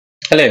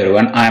Hello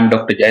everyone, I am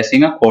Dr.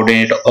 Jayasinghe,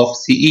 coordinator of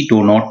CE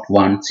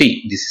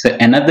 201C. This is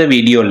another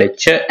video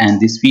lecture,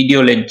 and this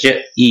video lecture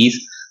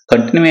is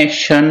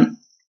continuation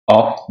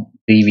of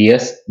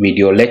previous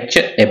video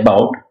lecture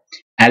about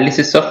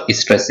analysis of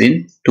stress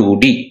in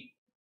 2D.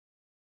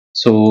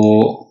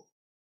 So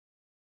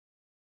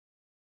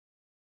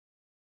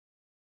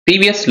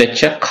previous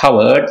lecture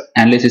covered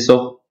analysis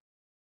of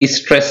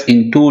stress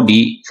in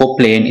 2D for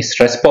plane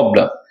stress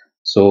problem.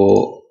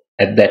 So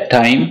at that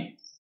time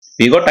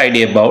we got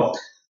idea about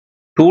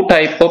two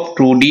type of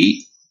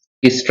 2D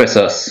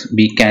stressors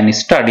we can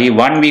study.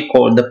 One we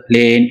call the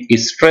plane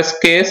stress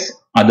case,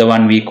 other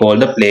one we call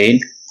the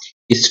plane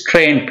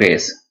strain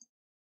case.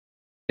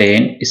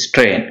 Plane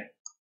strain,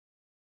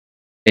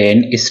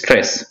 plane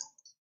stress.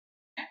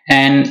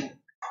 And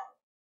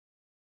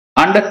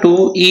under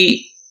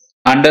 2E,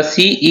 under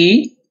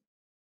CE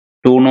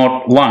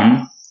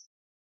 201,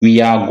 we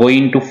are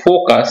going to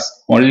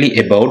focus only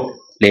about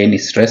plane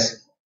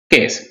stress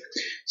case.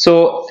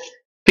 So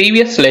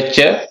previous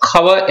lecture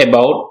cover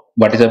about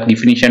what is the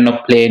definition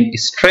of plane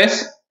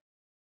stress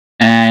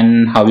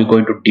and how we're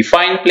going to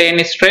define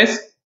plane stress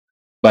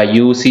by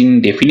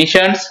using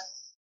definitions,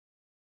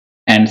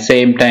 and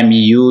same time we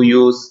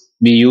use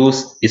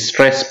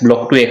stress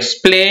block to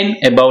explain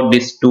about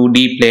this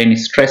 2D plane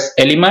stress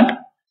element.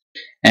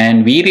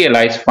 And we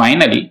realize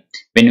finally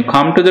when you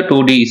come to the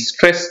 2D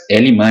stress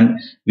element,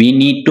 we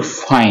need to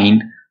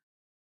find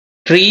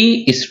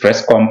three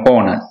stress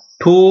components: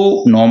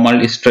 two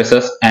normal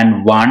stresses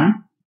and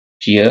one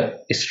shear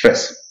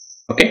stress.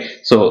 Okay,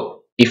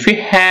 so if we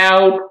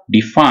have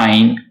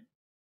defined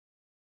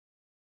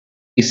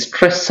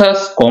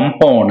stresses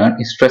component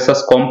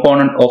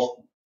of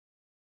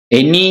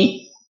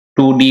any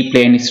 2D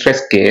plane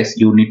stress case,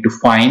 you need to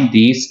find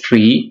these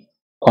three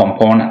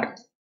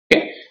components.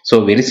 Okay,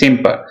 so very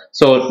simple.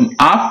 So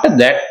after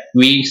that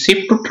we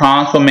shift to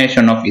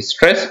transformation of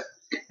stress,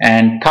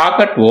 and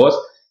target was,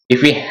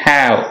 if we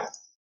have,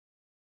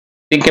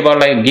 think about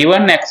like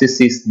given axis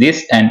is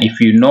this, and if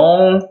you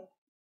know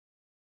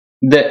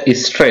the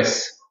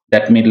stress,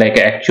 that means like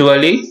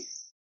actually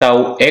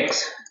tau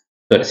x,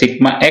 so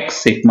sigma x,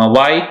 sigma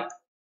y,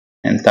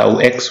 and tau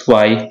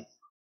xy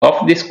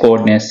of this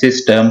coordinate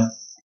system.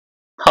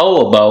 How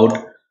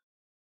about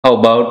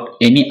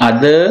any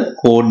other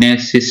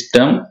coordinate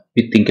system?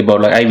 We think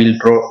about like, I will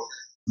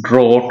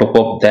draw top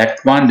of that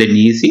one, then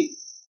easy.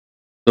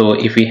 So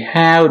if we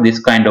have this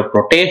kind of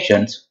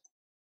rotations,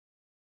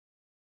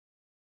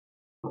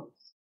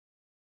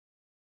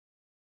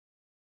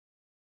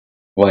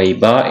 y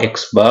bar,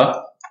 x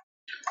bar,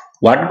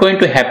 what going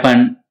to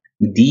happen?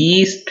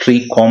 These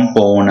three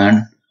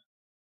components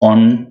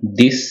on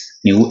this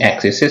new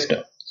axis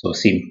system. So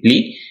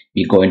simply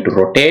we're going to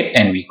rotate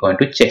and we're going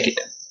to check it.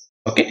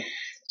 Okay,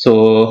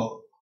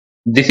 so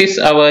this is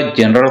our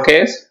general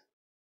case,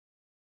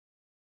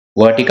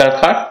 vertical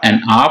cut,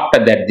 and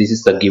after that this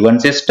is the given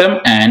system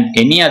and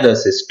any other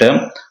system.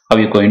 How are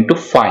you going to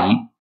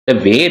find the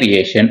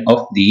variation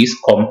of these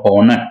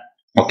components?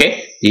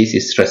 Okay, this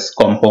is stress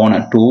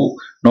component, two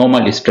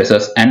normal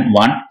stresses and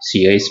one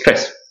shear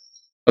stress.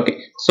 Okay,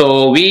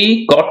 so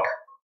we got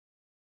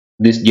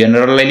this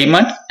general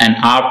element, and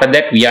after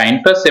that we are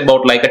interested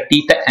about like a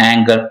theta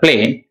angle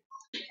plane,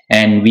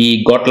 and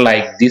we got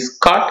like this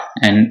cut.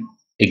 And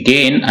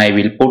again I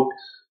will put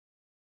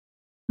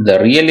the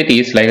reality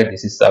is like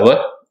this is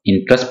our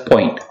interest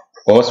point.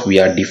 Of course we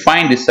are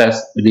defined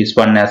this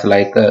one as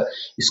like a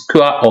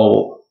square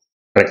or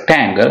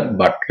rectangle,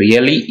 but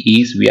really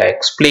is we are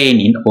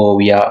explaining or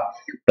we are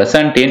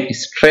presenting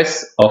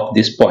stress of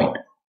this point.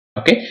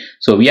 Okay,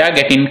 so we are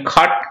getting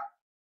cut,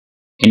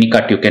 any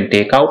cut you can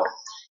take out,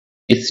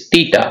 it's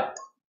theta.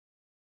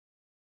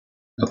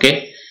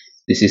 Okay,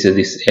 this is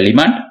this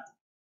element,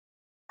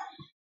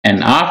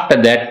 and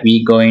after that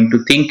we going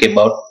to think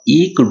about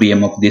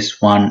equilibrium of this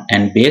one,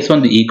 and based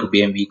on the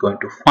equilibrium we going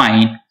to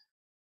find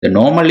the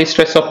normal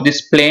stress of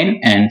this plane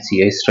and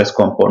shear stress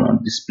component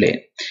of this plane.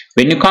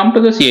 When you come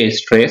to the shear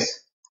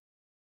stress,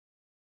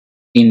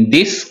 in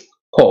this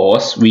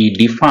course we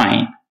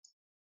define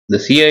the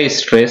shear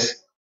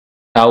stress,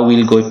 tau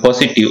will go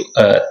positive,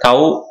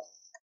 tau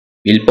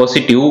will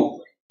positive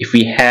if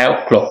we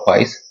have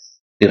clockwise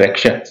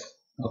direction.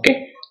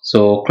 Okay,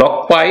 so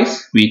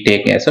clockwise we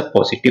take as a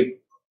positive.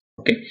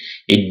 Okay,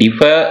 it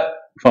differ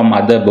from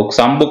other books.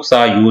 Some books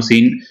are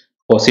using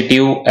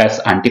positive as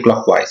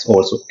anti-clockwise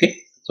also. Okay,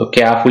 so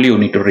carefully you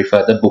need to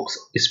refer the books,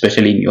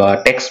 especially in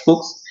your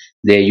textbooks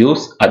they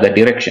use other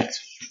directions.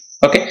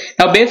 Okay,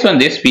 now based on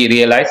this we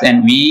realize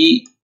and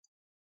we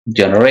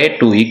generate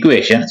two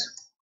equations.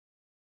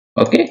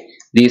 Okay,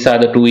 these are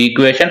the two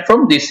equations.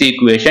 From this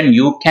equation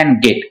you can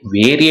get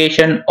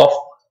variation of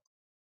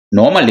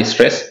normal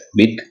stress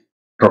with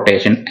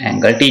rotation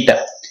angle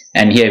theta,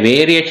 and here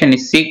variation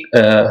is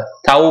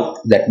tau,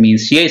 that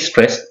means shear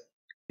stress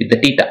with the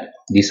theta.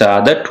 These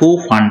are the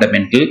two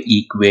fundamental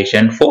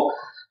equations for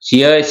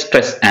shear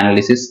stress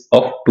analysis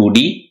of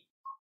 2D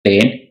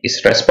plane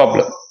stress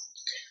problem.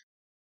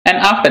 And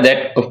after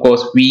that of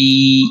course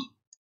we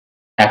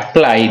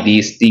apply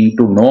these things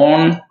to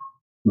known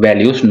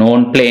values,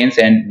 known planes,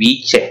 and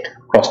we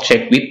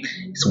cross-checked with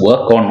its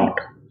work or not.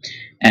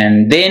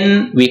 And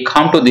then we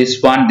come to this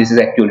one. This is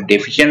actually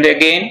deficient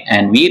again,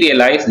 and we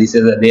realize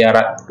there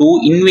are two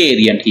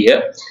invariant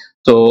here.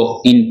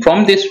 So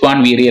from this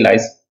one we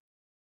realize,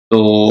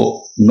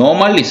 so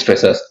normal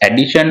stresses,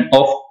 addition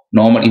of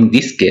normal in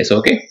this case,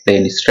 okay,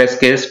 plane stress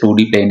case,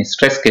 2D plane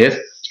stress case,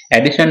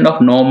 addition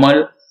of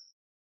normal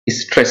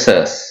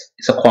stresses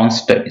is a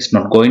constant. It's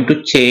not going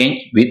to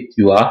change with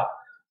your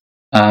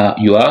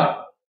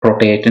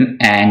rotation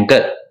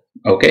angle,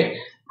 okay,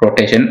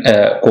 rotation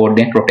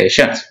coordinate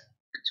rotations.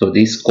 So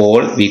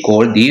we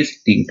call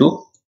these thing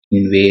to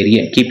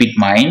invariant. Keep in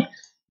mind,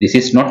 this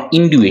is not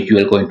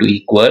individual going to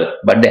equal,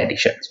 but the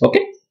additions,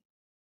 okay.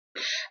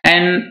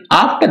 And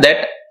after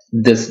that,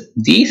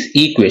 these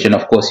equation,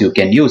 of course you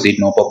can use it,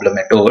 no problem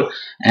at all.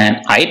 And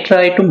I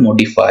try to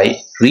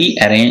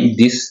rearrange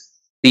this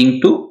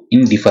thing to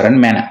in different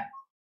manner,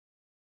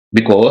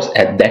 because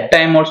at that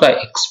time also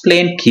I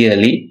explained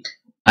clearly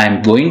I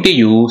am going to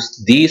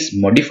use this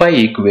modified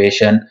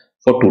equation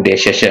for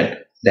today's session.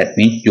 That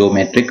means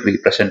geometric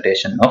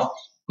representation of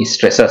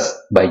stresses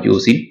by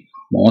using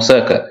Mohr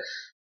circle.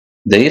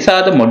 These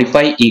are the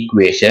modified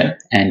equation,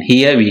 and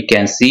here we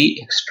can see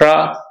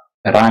extra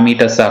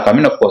parameters are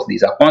coming. Of course,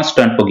 these are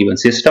constant for given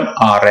system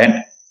R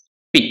and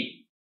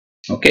P.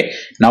 Okay.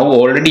 Now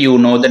already you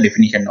know the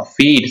definition of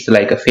phi. It's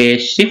like a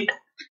phase shift,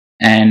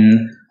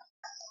 and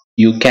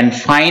you can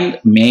find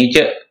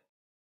major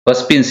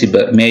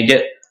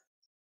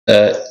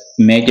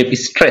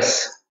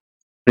stress,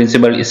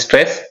 principal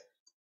stress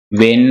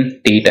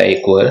when theta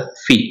equal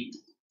phi.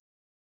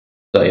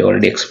 So I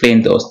already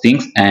explained those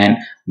things. And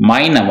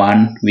minor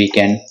one, we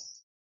can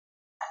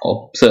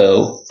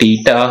observe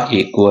theta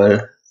equal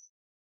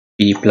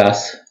p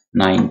plus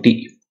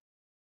 90.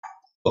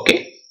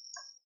 Okay.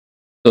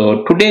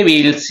 So today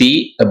we will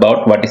see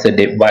about what is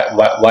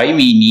why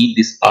we need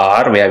this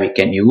R, where we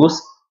can use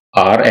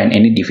R and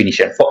any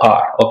definition for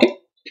R. Okay.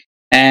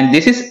 And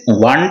this is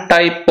one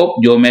type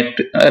of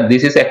geometry.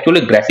 This is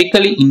actually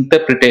graphically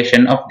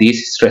interpretation of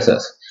these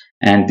stresses.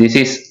 And this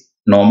is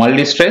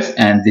normal stress,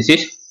 and this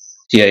is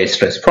shear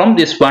stress. From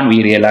this one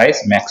we realize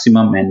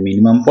maximum and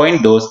minimum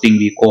point. Those things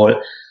we call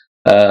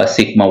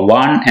sigma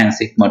 1 and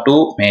sigma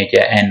 2, major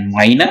and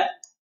minor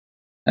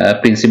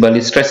principal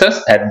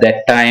stresses. At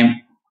that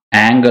time,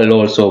 angle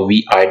also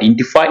we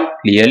identify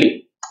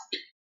clearly,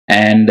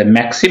 and the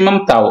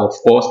maximum tau, of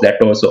course,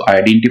 that also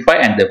identify.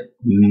 And the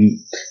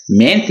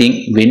main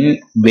thing, when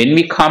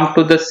we come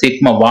to the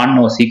sigma 1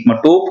 or sigma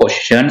 2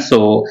 position,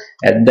 so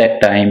at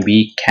that time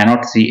we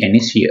cannot see any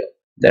shear.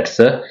 That's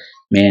the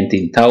main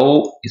thing.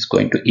 Tau is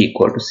going to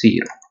equal to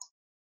 0.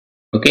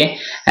 Okay.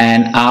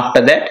 And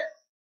after that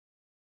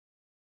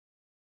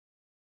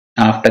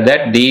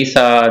these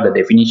are the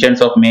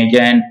definitions of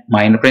major and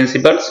minor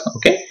principles.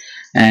 Okay.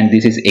 And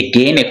this is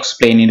again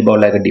explaining about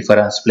like a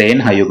difference plane,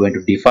 how you're going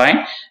to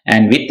define.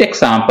 And with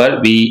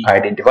example, we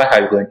identify how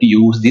you're going to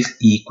use this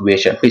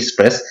equation for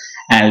stress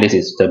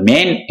analysis. The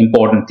main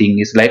important thing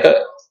is like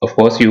of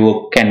course,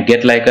 you can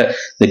get like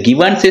the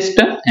given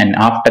system, and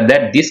after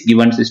that, this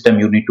given system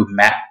you need to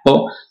map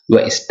for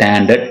your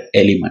standard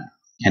element.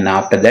 And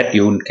after that,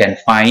 you can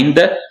find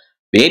the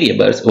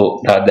variables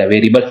or the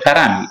variable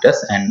parameters,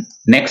 and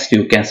next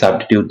you can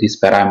substitute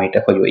this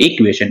parameter for your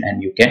equation,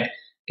 and you can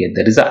get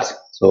the results.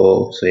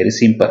 So it's very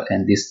simple.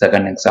 And this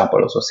second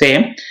example also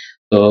same.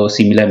 So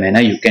similar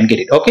manner you can get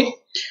it. Okay.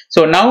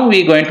 So now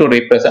we're going to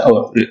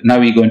now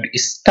we're going to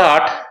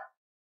start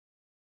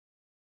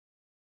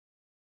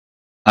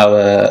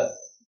our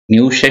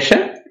new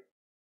session,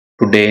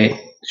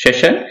 today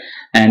session.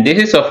 And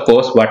this is of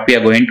course what we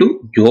are going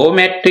to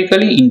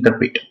geometrically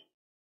interpret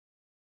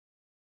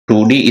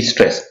 2D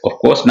stress. Of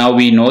course, now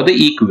we know the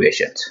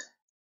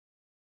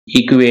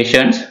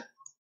equations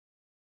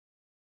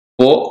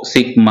for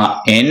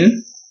sigma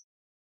n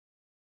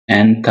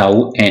and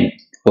tau n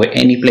for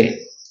any plane.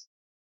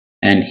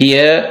 And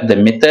here the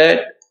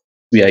method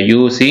we are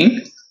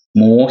using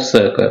Mohr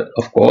circle.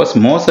 Of course,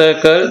 Mohr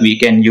circle we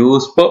can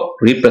use for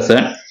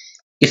represent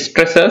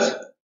stresses.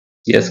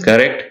 Yes,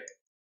 correct.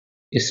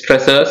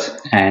 Stresses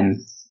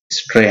and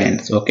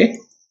strains. Okay.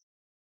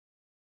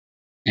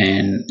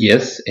 And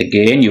yes,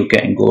 again you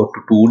can go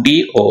to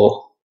 2D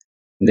or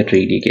in the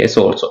 3D case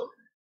also.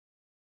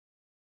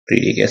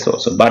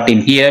 But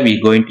in here we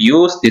are going to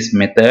use this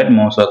method,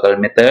 Mohr circle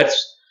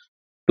methods,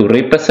 to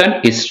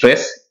represent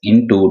stress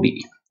in 2D.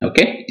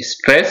 Okay,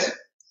 stress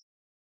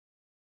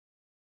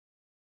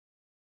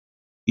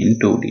in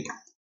 2D.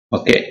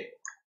 Okay.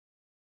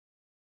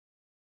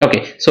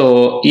 Okay,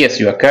 so yes,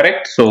 you are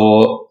correct.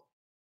 So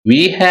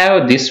we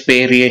have this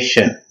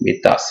variation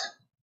with us.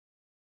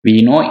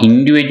 We know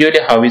individually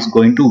how it's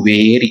going to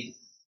vary.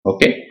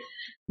 Okay,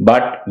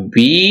 but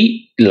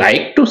we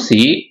like to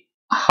see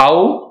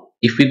how,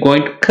 if we're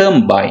going to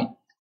combine,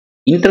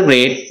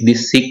 integrate the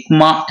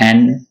sigma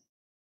and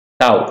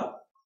tau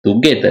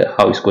together,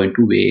 how it's going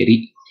to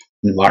vary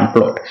in one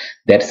plot.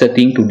 That's the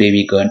thing today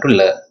we're going to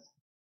learn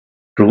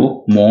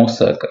through Mohr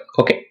circle.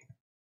 Okay.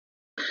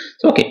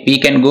 So okay, we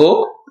can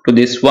go to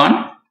this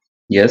one.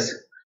 Yes,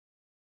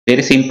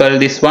 very simple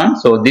this one.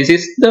 So this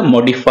is the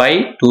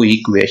modified two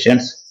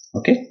equations.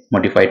 Okay,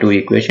 modify two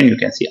equation. You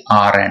can see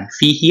R and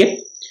phi here,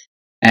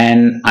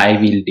 and I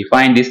will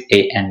define this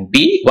A and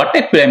B. What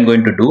actually I'm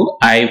going to do,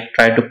 I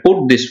try to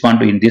put this one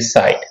to in this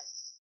side,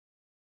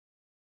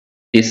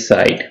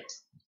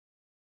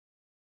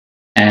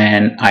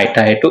 and I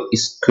try to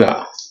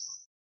square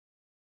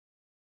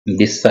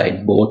this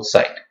side, both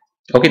side.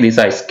 Okay, these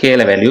are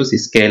scalar values,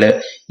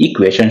 scalar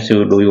equations.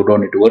 You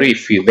don't need to worry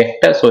if you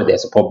vector, so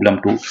there's a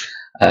problem to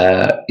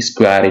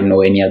squaring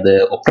or any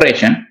other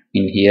operation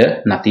in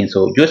here, nothing.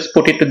 So just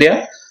put it to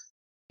there,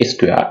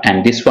 square,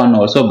 and this one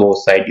also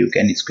both side you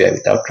can square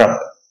without trouble.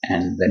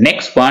 And the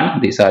next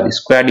one, these are the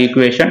squared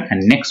equation,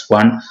 and next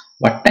one,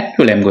 what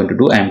actually I'm going to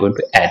do, I'm going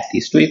to add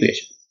these two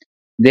equations.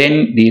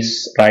 Then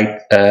this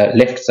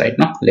left side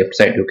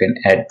you can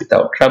add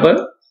without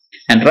trouble,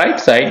 and right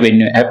side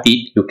when you add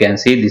it, you can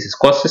see this is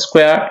cos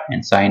squared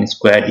and sine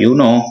squared. You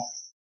know,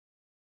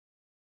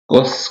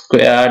 cos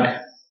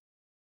squared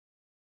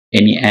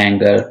any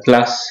angle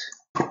plus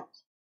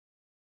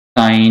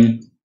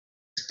sine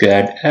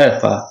squared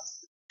alpha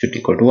should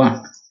equal to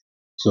 1.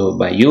 So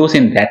by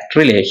using that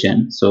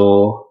relation,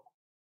 so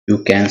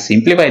you can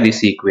simplify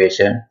this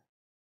equation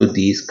to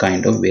these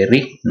kind of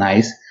very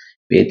nice,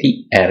 very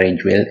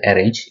well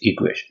arranged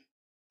equation.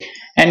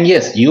 And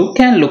yes, you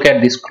can look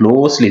at this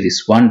closely,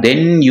 this one,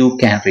 then you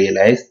can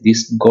realize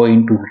this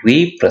going to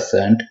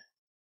represent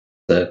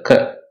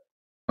circle.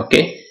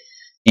 Okay,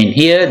 in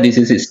here this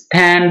is a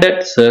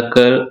standard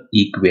circle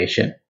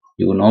equation,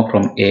 you know,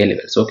 from A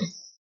levels. Okay,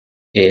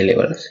 A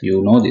levels,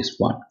 you know this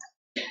one.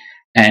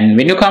 And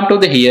when you come to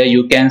the here,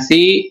 you can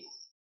see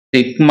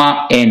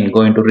sigma n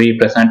going to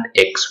represent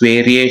x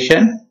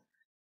variation,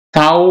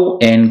 tau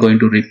n going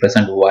to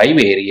represent y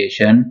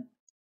variation,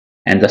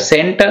 and the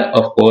center,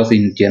 of course,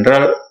 in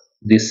general,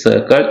 this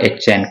circle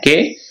h and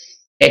k,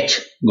 h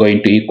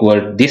going to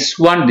equal this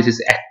one. This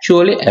is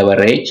actually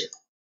average,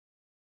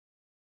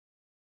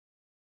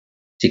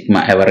 sigma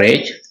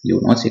average, you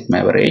know, sigma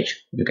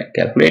average, you can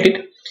calculate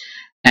it.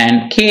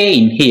 And k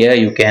in here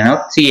you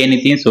cannot see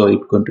anything, so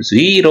it's going to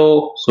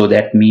 0, so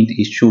that means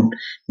it should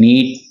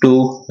need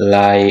to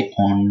lie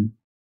on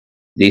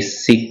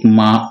this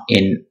sigma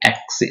n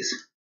axis.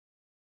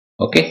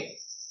 Okay,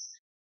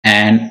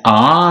 and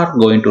r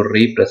going to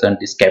represent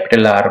this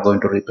capital R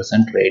going to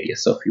represent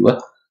radius of your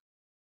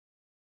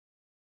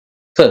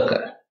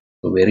circle.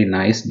 So very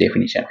nice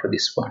definition for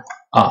this one,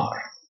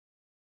 R.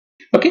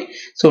 Okay,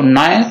 so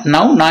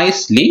now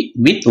nicely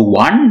with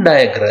one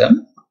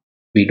diagram,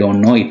 we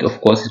don't know it, of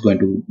course, is going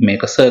to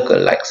make a circle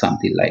like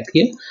something like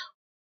here.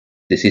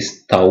 This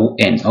is tau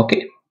n.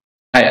 Okay,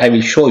 I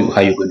will show you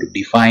how you're going to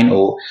define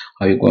or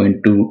how you're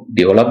going to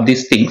develop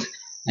these things.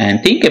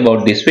 And think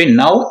about this way.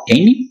 Now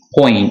any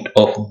point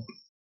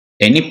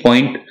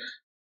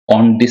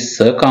on this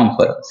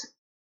circumference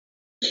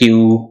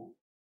Q,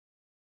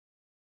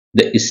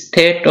 the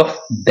state of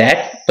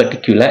that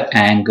particular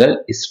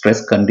angle is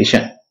stress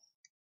condition.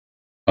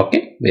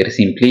 Okay, very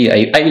simply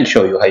I will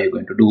show you how you're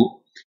going to do.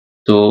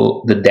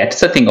 So that's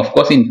the thing. Of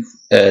course, in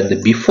the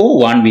before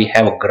one we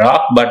have a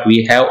graph, but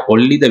we have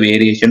only the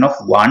variation of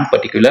one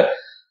particular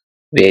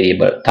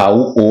variable,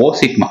 tau or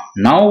sigma.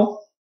 Now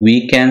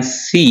we can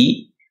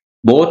see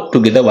both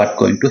together what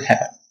going to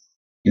happen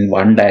in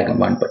one diagram,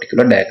 one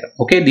particular diagram.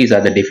 Okay, these are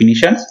the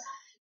definitions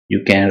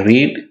you can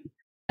read.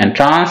 And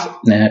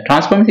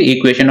transform the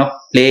equation of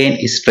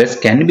plane stress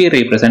can be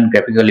represented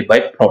graphically by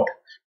plot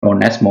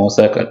known as Mohr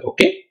circle.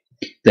 Okay,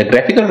 the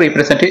graphical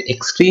representation is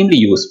extremely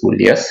useful,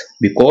 yes,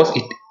 because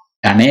it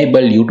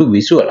enables you to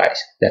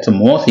visualize. That's the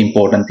most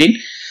important thing.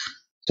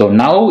 So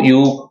now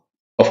you,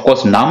 of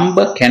course,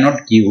 number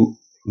cannot give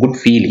good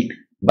feeling,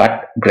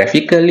 but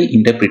graphically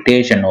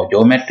interpretation or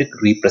geometric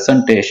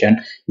representation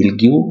will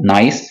give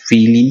nice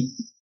feeling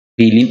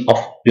of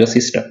your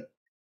system.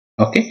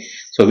 Okay,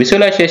 so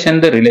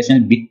visualization, the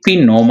relation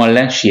between normal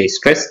and shear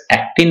stress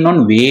acting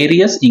on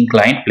various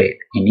inclined plane,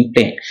 any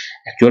plane.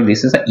 Actually,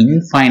 this is an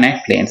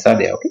infinite planes are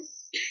there. Okay,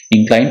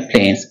 inclined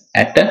planes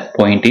at a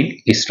point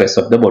in stress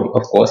of the body,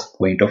 of course,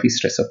 point of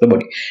stress of the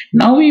body.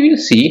 Now we will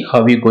see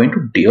how we are going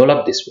to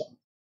develop this one.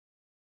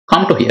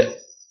 Come to here.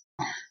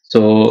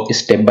 So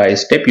step by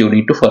step you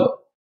need to follow.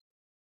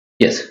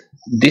 Yes,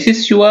 this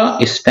is your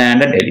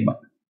standard element.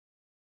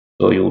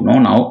 So you know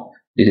now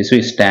this is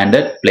your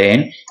standard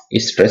plane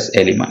stress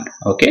element.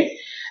 Okay,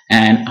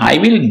 and I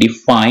will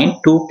define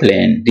two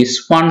plane.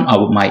 This one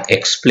of my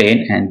x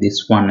plane and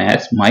this one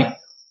as my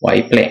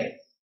y plane.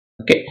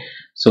 Okay,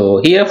 so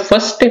here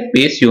first step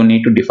is you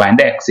need to define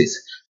the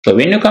axis. So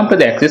when you come to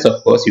the axis,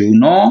 of course, you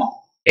know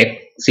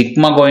x,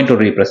 sigma going to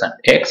represent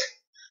x,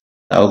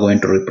 tau going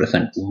to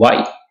represent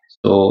y.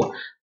 So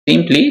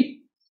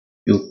simply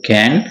you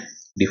can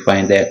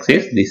define the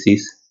axis. This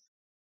is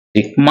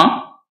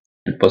sigma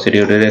and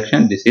positive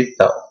direction, this is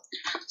tau.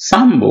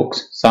 Some book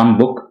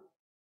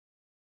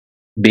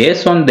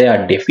based on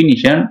their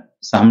definition,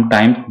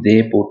 sometimes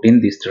they put in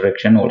this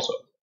direction also.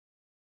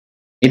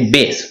 It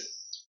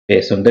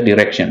based on the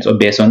directions or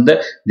based on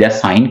their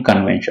sign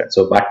convention.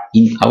 So but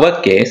in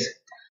our case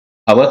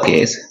our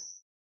case,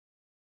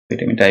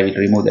 wait a minute, I will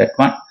remove that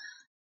one.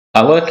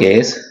 Our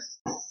case,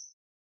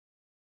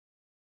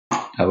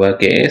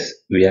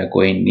 we are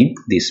going in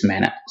this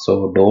manner.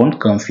 So don't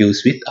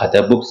confuse with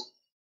other books.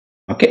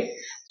 Okay.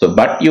 So,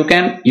 but you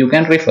can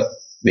refer.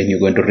 When you're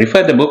going to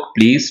refer the book,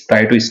 please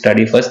try to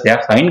study first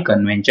their sign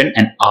convention,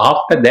 and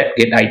after that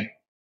get idea.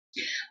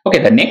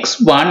 Okay, the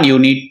next one you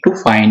need to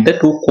find the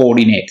two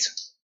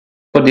coordinates.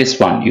 For this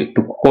one, you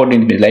to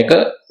coordinate like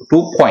a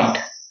 2 point.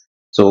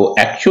 So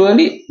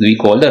actually we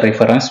call the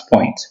reference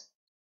points.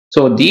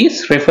 So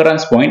these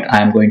reference point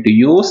I am going to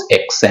use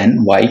x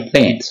and y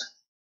planes.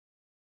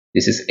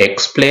 This is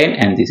x plane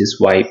and this is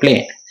y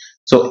plane.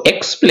 So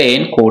x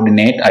plane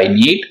coordinate I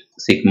need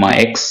sigma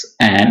x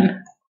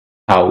and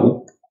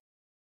tau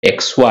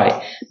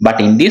xy, but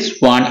in this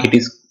one it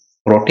is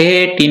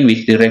rotate in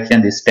which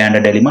direction. This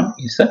standard element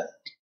is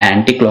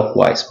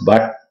anti-clockwise,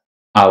 but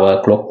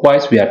our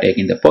clockwise we are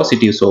taking the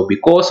positive, so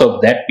because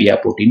of that we are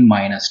putting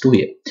 -2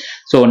 here.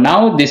 So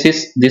now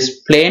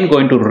this plane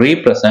going to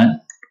represent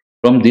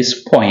from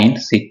this point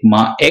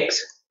sigma x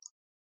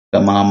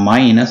comma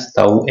minus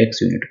tau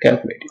x. You need to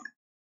calculate it,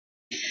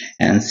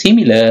 and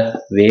similar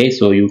way,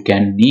 so you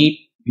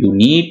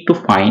need to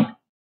find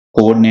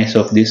coordinates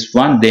of this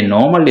one. They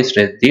normally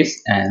stress this,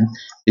 and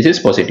this is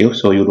positive,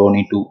 so you don't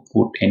need to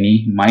put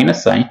any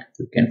minus sign,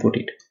 you can put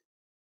it.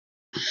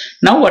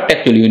 Now what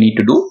actually you need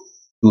to do,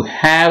 you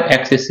have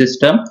axis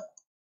system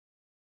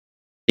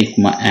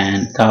sigma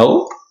and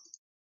tau,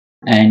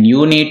 and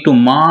you need to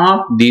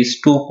mark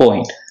these 2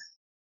 points.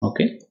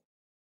 Okay,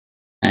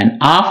 and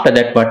after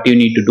that what you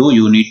need to do,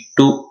 you need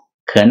to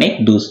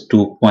connect those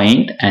 2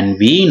 points, and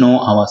we know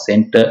our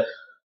center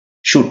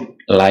should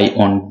lie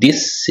on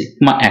this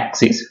sigma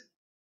axis.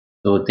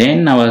 So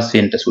then our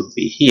center should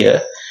be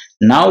here.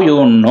 Now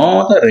you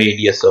know the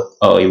radius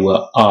of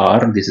your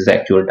R. This is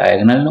actual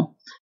diagonal now.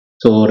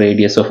 So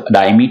radius of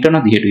diameter,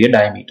 now here to your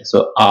diameter.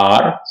 So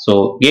R.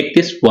 So get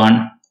this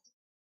one,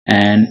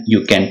 and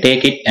you can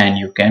take it and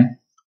you can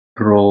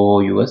draw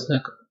your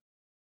circle.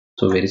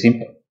 So very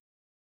simple.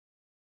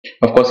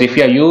 Of course, if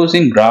you are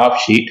using graph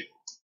sheet,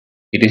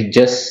 it is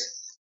just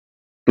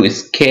to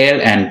scale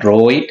and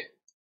draw it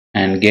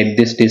and get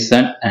this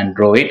distance and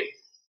draw it.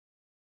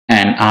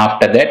 And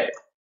after that,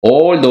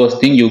 all those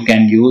things you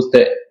can use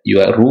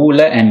your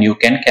ruler and you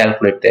can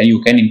calculate and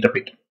you can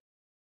interpret.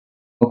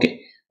 Okay.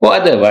 Or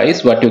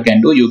otherwise, what you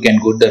can do, you can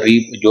go to the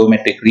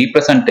geometric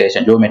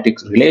representation, geometric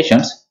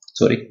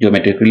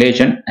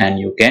relation, and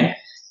you can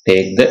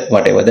take the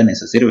whatever the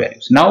necessary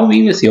values. Now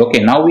we will see.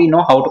 Okay, now we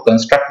know how to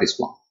construct this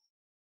one.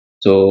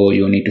 So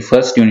you need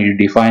to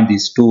define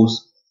these two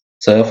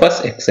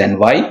surface x and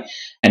y,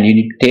 and you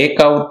need to take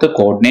out the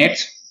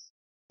coordinates.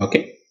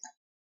 Okay.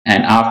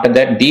 And after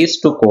that,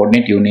 these two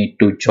coordinates you need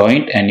to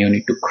join, and you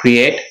need to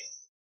create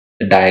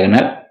a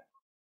diagonal.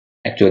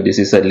 Actually, this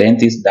is a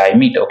length is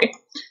diameter. Okay,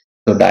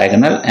 so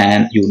diagonal,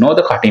 and you know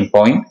the cutting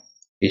point.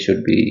 It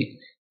should be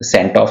the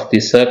center of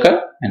this circle,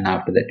 and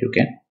after that you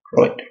can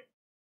draw it.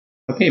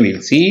 Okay,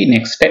 we'll see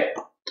next step.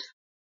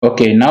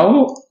 Okay,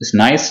 now it's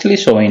nicely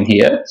showing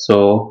here.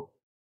 So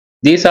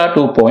these are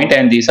 2 points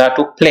and these are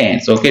 2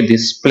 planes. Okay,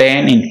 this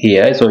plane in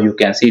here, so you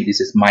can see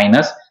this is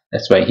minus.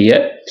 That's why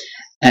here.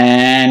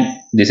 And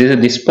this is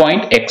this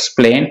point x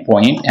plane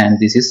point, and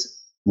this is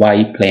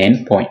y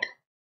plane point.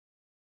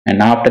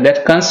 And after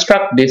that,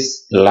 construct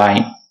this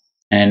line,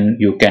 and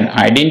you can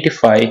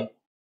identify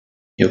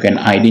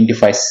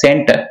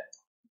center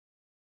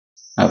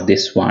of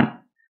this one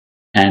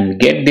and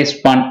get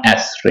this one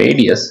as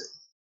radius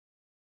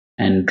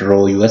and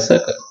draw your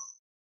circle.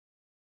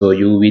 So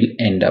you will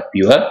end up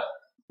your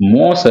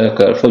Mohr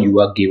circle for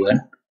your given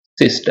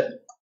system.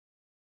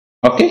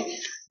 Okay,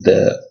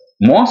 the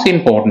most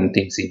important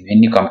things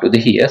when you come to the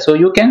here, so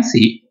you can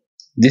see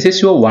this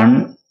is your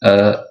one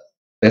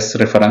this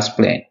reference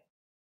plane.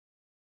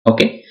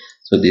 Okay,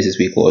 so this is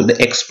we call the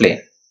x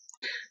plane.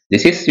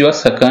 This is your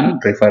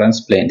second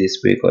reference plane. This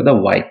we call the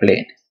y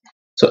plane.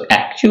 So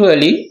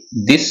actually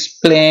this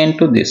plane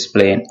to this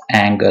plane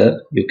angle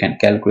you can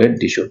calculate,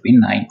 this should be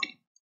 90.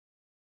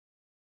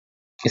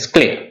 It's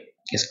clear.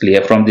 It's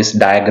clear from this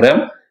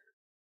diagram.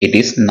 It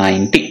is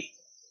 90.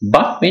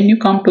 But when you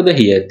come to the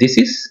here, this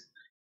is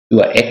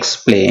your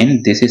x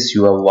plane, this is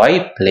your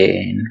y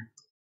plane.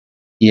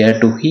 Here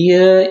to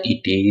here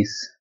it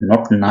is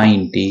not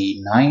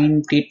 90,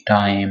 90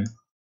 times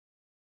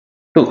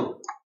 2.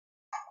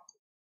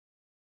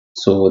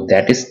 So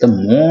that is the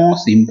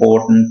most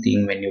important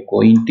thing when you're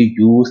going to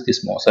use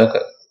this Mohr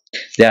circle.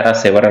 There are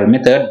several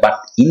methods, but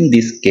in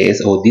this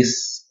case, or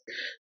this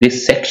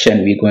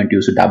section, we're going to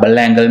use a double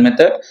angle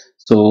method.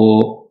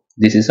 So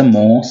this is the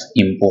most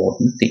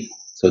important thing.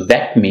 So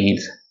that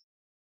means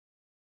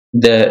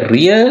the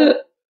real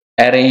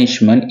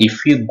arrangement,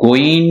 if you're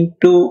going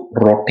to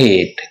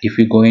rotate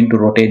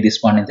this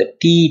one in the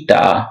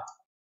theta,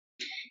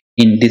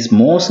 in this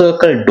Mohr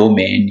circle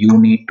domain,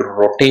 you need to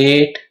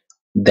rotate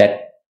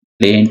that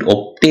plane to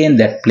obtain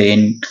that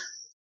plane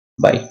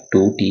by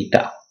 2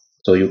 theta.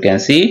 So you can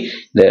see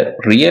the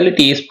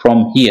reality is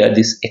from here,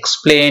 this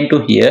x plane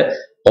to here,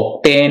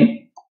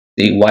 obtain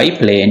the y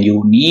plane,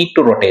 you need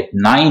to rotate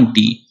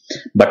 90,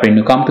 but when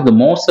you come to the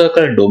Mohr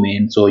circle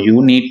domain, so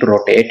you need to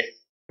rotate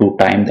 2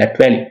 times that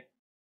value.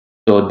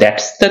 So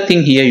that's the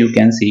thing here. You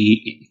can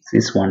see it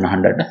is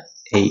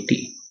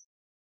 180.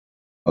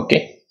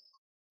 Okay,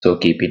 so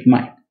keep it in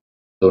mind.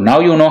 So now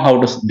you know how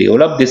to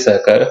develop this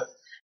circle,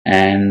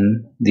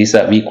 and this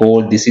we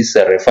call this is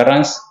a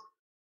reference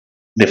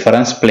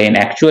plane.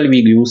 Actually,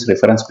 we use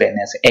reference plane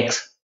as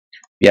x.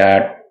 We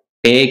are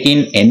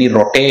taking any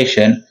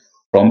rotation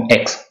from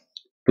x.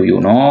 Do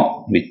you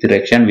know which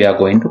direction we are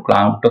going to?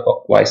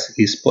 Counterclockwise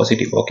is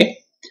positive. Okay,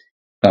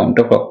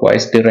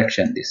 counterclockwise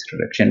direction. This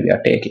direction we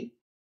are taking.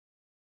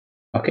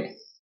 Okay,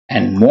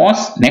 and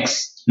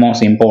next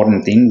most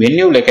important thing, when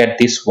you look at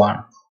this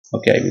one,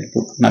 okay, I will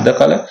put another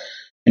color.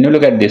 When you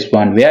look at this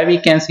one, where we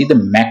can see the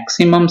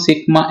maximum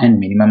sigma and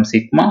minimum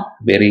sigma,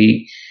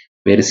 very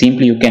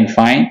simply you can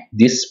find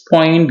this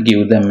point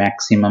give the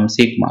maximum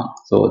sigma.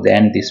 So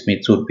then this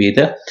should be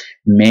the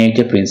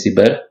major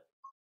principal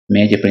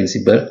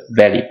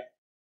value,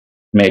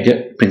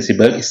 major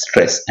principal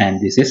stress, and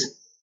this is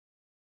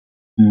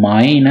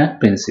minor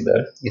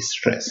principal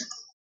stress.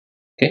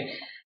 Okay,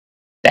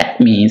 that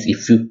means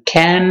if you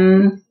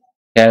can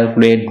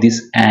calculate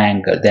this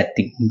angle, that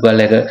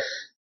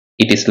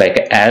it is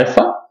like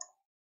alpha,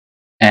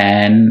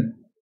 and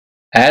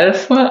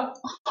alpha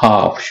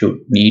half should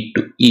need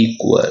to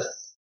equal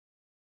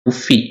to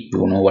phi.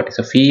 You know what is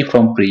a phi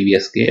from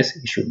previous case?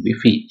 It should be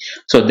phi.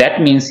 So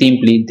that means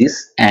simply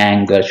this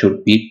angle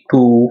should be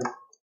 2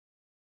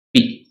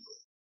 phi.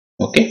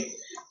 Okay,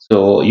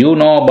 so you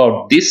know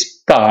about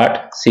this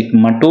part,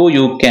 sigma 2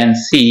 you can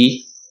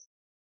see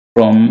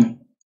from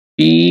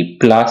p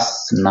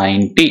plus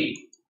 90.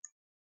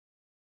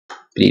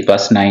 P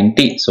plus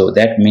 90. So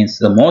that means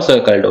the Mohr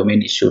circle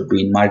domain should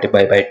be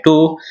multiplied by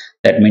 2.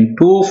 That means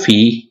 2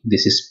 phi.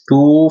 This is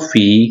 2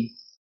 phi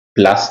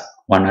plus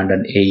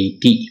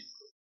 180.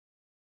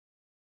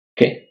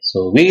 Okay,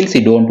 so we'll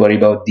see. Don't worry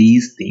about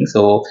these things.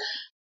 So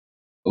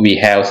we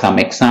have some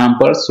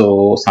examples,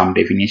 so some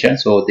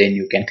definitions, so then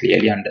you can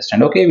clearly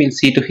understand. Okay, we'll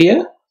see to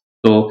here.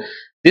 So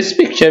this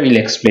picture will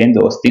explain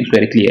those things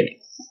very clearly.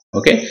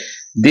 Okay,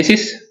 this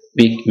is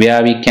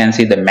where we can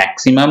see the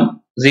maximum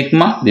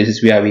sigma, this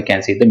is where we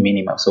can see the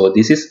minimum. So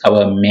this is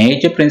our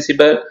major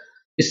principal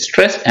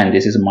stress, and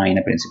this is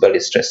minor principal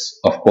stress.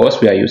 Of course,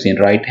 we are using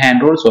right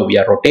hand rule, so we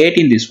are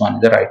rotating this one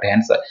the right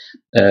hand side.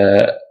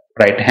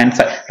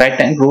 Right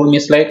hand rule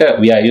means like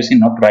we are using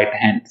not right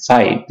hand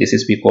side. This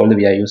is we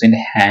are using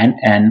hand,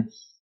 and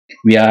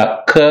we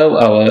are curve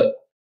our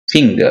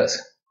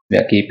fingers. We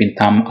are keeping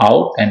thumb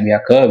out and we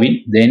are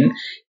curving, then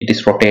it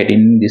is rotating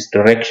in this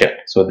direction.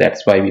 So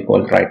that's why we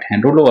call right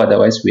hand rule.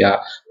 Otherwise we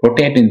are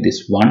rotating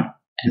this one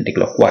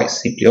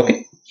anti-clockwise simply.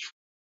 Okay,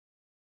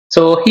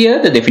 so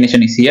here the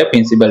definition is here,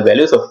 principal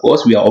values. Of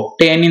course we are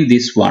obtaining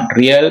this one,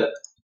 real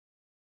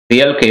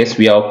case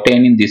we are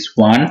obtaining this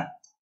one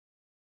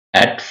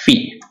at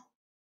phi.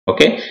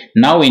 Okay,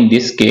 now in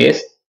this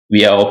case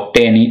we are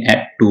obtaining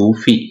at 2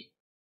 phi.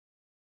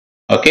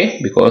 Okay,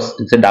 because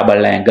it's a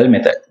double angle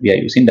method, we are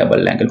using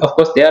double angle. Of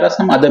course there are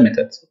some other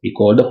methods, we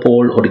call the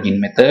pole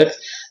origin methods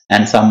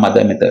and some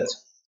other methods.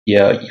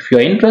 Yeah, if you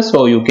are interested,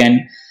 so you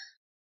can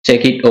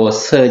check it or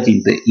search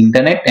in the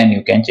internet and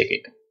you can check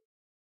it.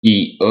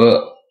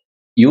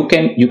 You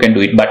can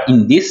do it, but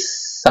in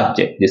this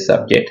subject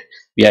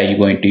we are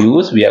going to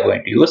use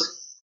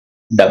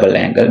double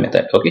angle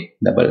method. Okay,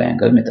 double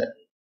angle method.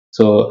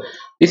 So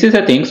this is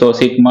the thing. So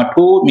sigma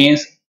 2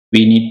 means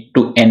we need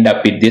to end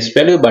up with this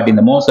value, but in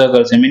the Mohr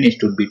circle domain it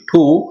should be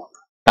 2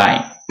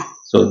 times.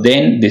 So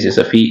then this is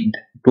a phi,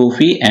 2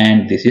 phi,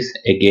 and this is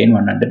again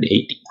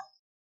 180.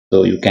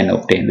 So you can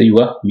obtain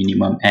your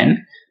minimum and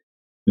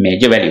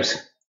major values.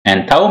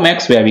 And tau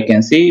max, where we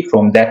can see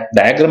from that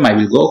diagram, I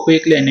will go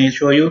quickly and I'll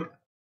show you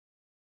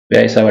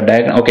where is our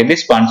diagram. Okay,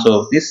 this one.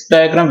 So this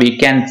diagram we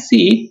can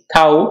see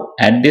tau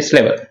at this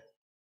level.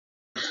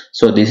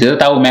 So this is a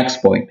tau max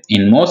point.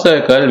 In Mohr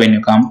circle, when you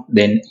come,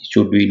 then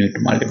we need to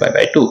multiply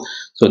by 2.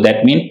 So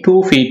that means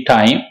 2 phi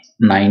times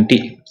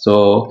 90.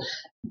 So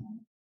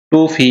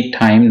 2 phi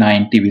times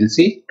 90, we'll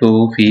see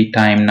 2 phi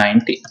times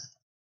 90.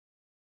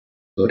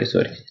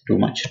 Sorry, too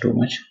much.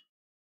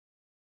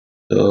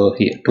 So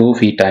here 2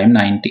 phi times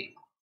 90.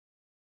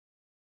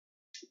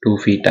 2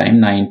 phi times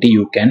 90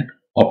 you can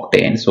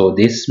obtain. So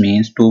this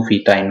means 2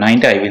 phi times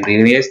 90. I will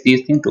erase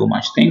these things, too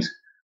much things.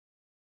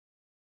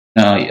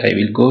 Now I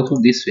will go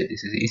through this way.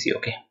 This is easy.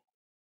 Okay.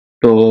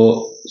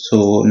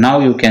 So now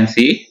you can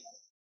see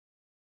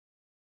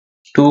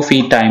 2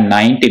 phi times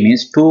 90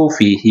 means 2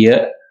 phi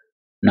here,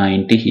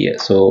 90 here.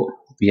 So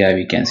here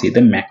we can see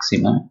the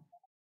maximum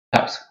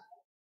thaps.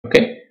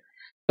 Okay.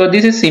 So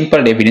this is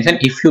simple definition.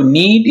 If you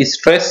need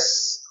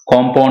stress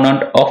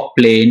component of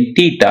plane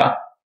theta,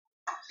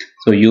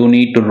 so you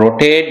need to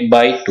rotate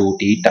by 2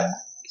 theta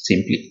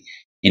simply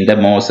in the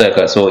Mohr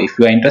circle. So if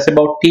you are interested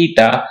about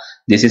theta,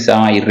 this is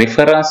our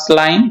reference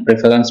line,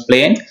 reference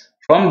plane.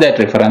 From that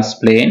reference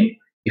plane,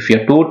 if you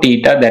are 2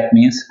 theta, that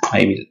means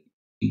I will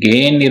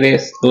again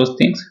erase those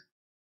things.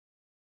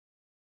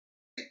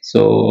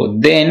 So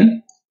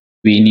then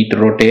we need to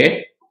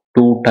rotate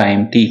 2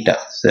 times theta.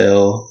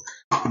 So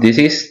this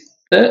is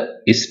the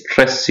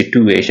stress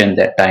situation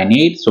that I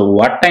need. So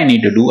what I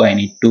need to do, I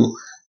need to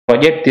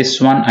project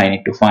this one. I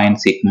need to find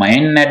sigma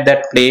n at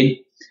that plane,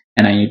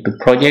 and I need to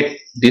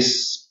project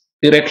this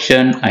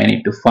direction. I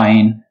need to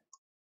find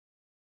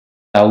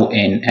tau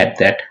n at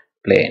that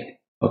plane.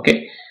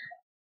 Okay,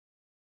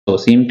 so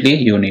simply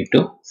you need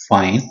to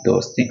find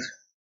those things.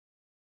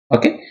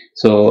 Okay,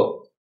 so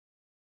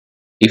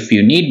if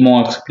you need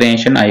more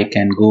explanation, I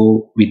can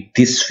go with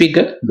this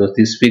figure, because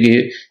this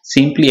figure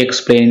simply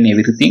explain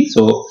everything.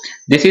 So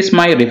this is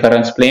my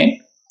reference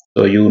plane.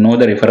 So you know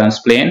the reference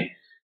plane.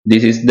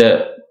 This is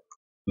the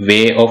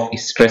way of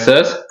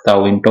stresses,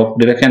 tau in top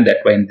direction. That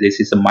when this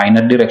is a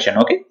minor direction,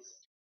 okay,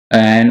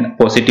 and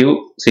positive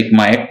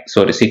sigma x.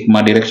 Sorry,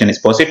 sigma direction is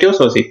positive,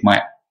 so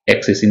sigma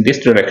x is in this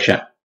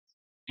direction.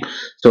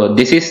 So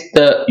this is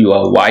the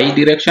your y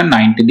direction,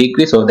 90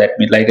 degrees. So that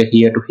means like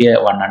here to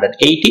here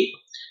 180.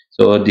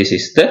 So this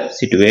is the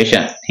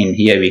situation. In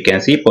here we can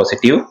see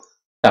positive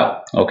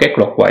tau, okay,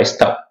 clockwise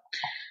tau.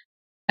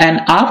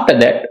 And after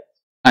that,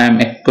 I am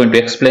going to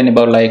explain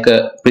about like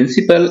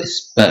principal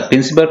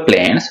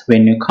planes.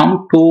 When you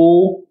come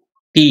to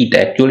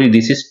theta, actually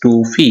this is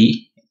 2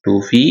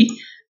 phi,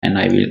 and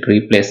I will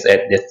replace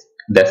that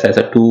as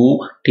a 2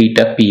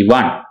 theta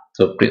p1.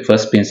 So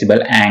first principal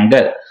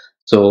angle.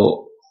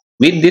 So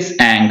with this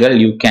angle,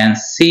 you can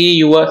see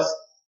your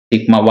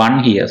sigma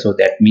 1 here. So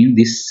that means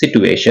this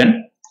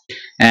situation.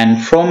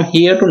 And from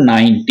here to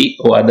 90,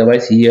 or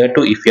otherwise here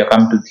to, if you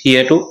come to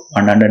here to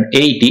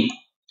 180,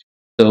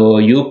 so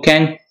you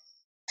can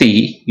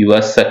see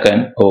your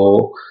second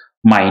or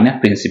minor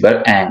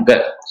principal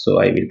angle. So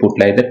I will put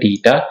like the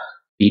theta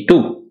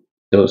p2.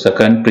 So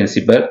second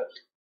principal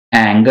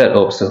angle,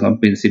 or second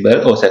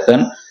principal, or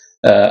second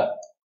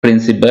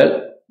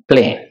principal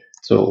plane.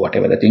 So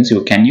whatever the things,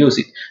 you can use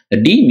it.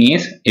 The D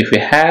means if you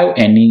have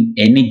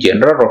any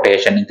general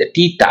rotation in the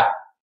theta,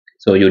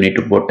 so you need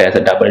to put as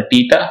a double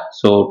theta,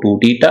 so 2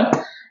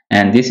 theta,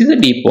 and this is a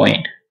D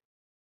point.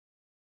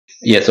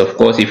 Yes, of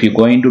course, if you're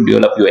going to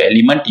develop your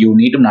element, you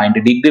need to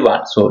 90 degree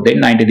one. So then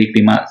 90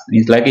 degree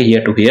is like a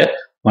here to here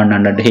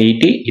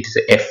 180. It is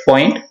a F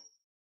point.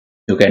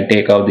 You can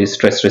take out this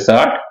stress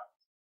result,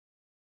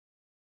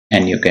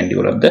 and you can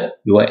develop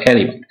your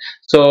element.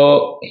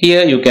 So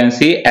here you can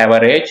see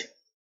average.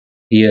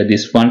 Here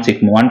this one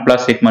sigma 1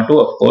 plus sigma 2.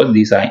 Of course,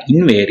 these are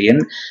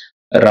invariant.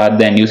 Rather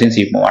than using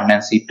sigma 1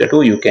 and sigma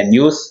 2, you can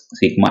use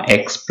sigma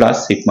x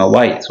plus sigma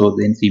y. So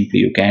then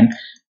simply you can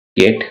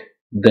get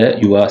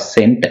your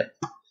center.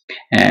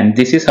 And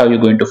this is how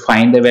you're going to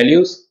find the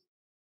values.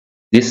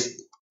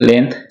 This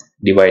length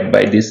divided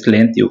by this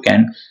length, you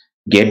can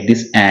get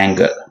this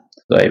angle.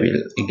 So I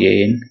will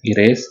again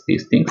erase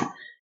these things.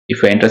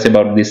 If you're interested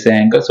about this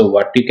angle, so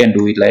what you can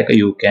do is like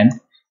you can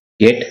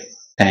get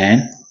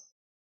tan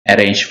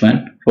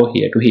arrangement for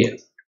here to here,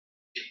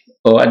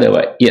 or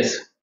otherwise, yes,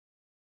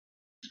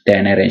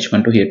 tan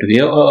arrangement to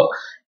here, or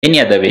any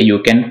other way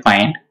you can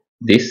find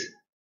this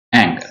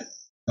angle.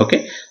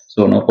 Okay,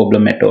 so no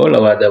problem at all,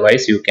 or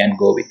otherwise you can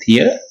go with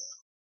here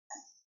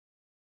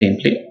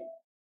simply.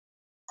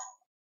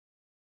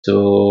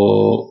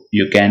 So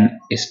you can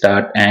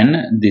start,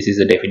 and this is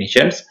the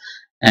definitions,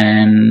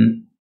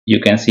 and you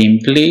can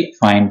simply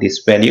find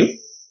this value.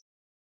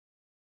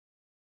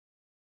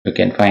 You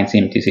can find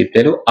simply this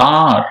value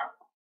r.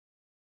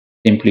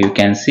 Simply you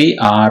can see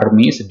r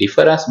means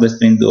difference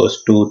between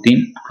those two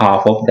things,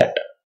 half of that.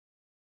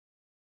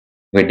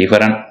 Very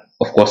different.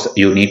 Of course,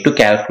 you need to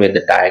calculate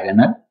the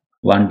diagonal,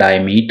 one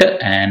diameter,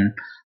 and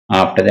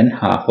after then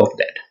half of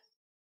that.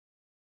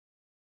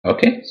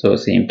 Okay, so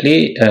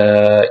simply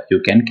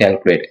you can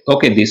calculate.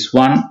 Okay, this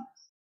one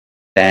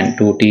tan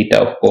 2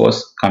 theta, of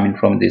course, coming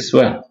from this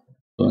one.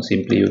 So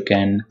simply you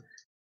can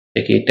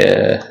take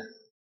it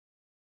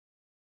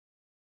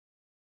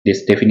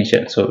this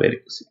definition. So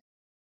very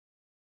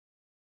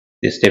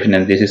this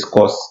definition, this is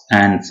cos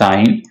and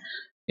sine.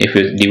 If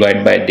you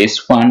divide by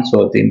this one,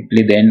 so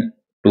simply then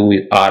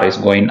 2r is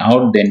going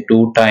out, then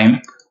 2 times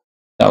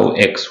tau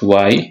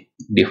xy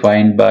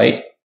defined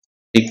by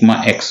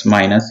sigma x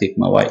minus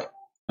sigma y.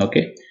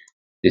 Okay,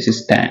 this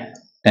is tan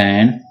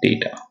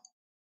theta.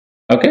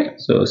 Okay,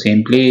 so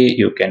simply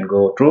you can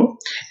go through,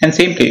 and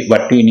simply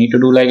what you need to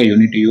do, like you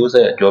need to use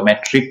a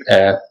geometric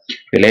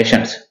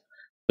relations.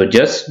 So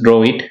just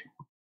draw it,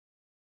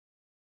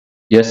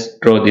 just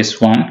draw this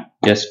one,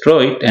 just draw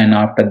it, and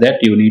after that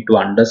you need to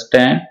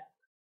understand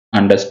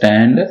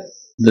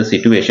the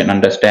situation,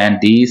 understand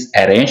these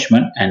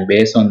arrangement, and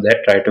based on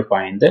that try to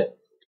find the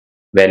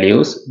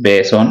values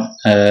based on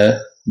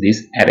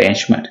this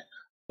arrangement.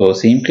 So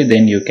simply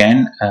then you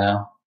can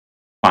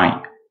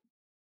find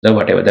the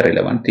whatever the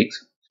relevant things.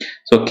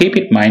 So keep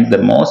in mind the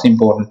most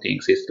important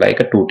things is like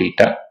a 2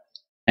 theta,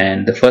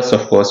 and the first,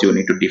 of course, you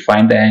need to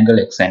define the angle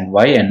x and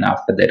y, and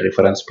after that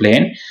reference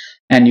plane,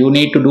 and you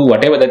need to do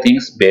whatever the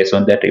things based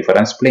on that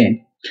reference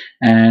plane.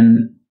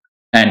 And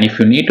if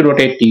you need to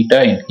rotate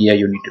theta, in here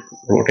you need to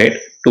rotate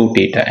 2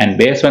 theta, and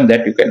based on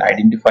that you can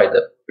identify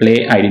the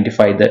plane,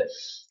 identify the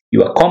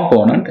your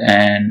component,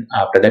 and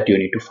after that you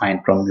need to find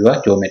from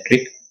your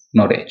geometric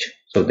knowledge.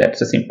 So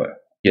that's a simple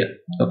here.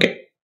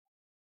 Okay,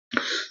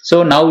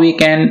 so now we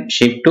can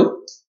shift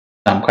to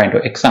some kind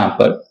of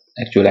example.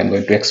 Actually, I'm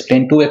going to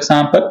explain two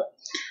examples,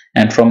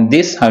 and from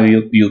this how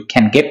you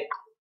can get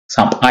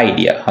some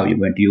idea how you're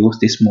going to use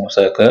this Mohr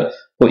circle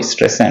for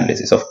stress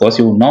analysis. Of course,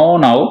 you know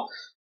now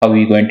how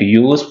we're going to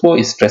use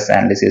for stress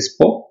analysis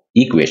for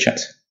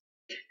equations,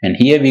 and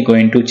here we're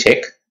going to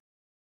check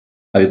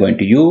how we're going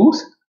to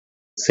use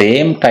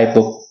same type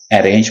of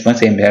arrangement,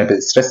 same type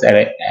of stress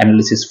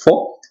analysis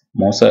for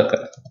Mohr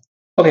circle.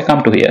 Okay,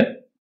 come to here.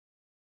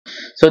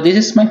 So this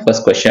is my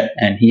first question,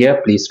 and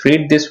here please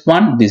read this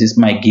one. This is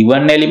my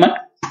given element.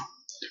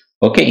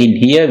 Okay, in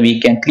here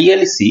we can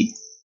clearly see,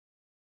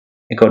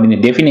 according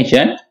to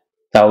definition,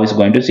 tau is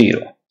going to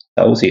 0.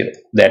 Tau 0.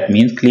 That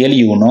means clearly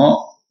you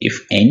know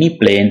if any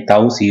plane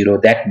tau 0,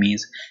 that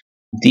means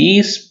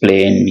this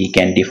plane we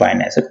can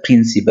define as a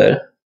principal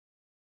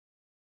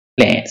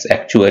planes.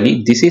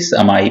 Actually, this is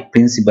my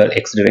principal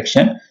x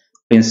direction,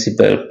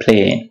 principal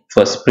plane,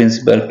 first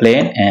principal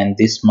plane, and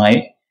this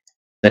my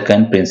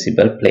second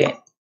principal plane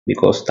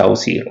because tau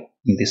 0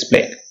 in this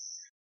plane.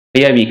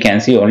 Here we can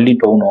see only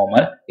two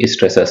normal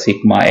stresses,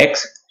 sigma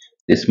x,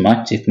 this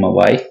much, sigma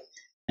y,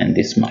 and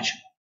this much.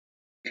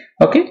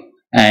 Okay,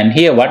 and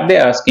here what they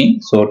are asking,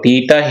 so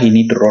theta he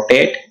need to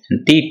rotate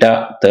and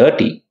theta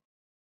 30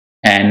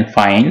 and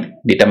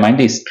determine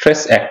the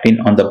stress acting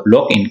on the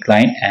block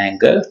inclined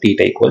angle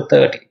theta equal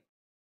 30.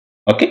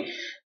 Okay,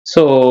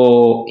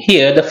 so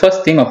here the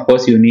first thing, of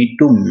course, you need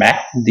to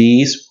map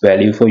this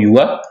value for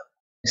your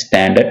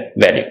standard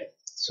value.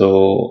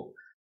 So,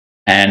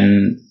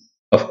 and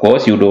of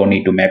course you don't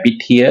need to map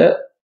it here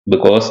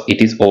because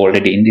it is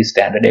already in the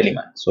standard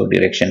element, so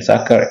directions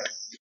are correct.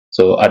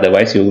 So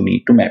otherwise you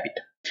need to map it.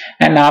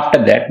 And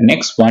after that,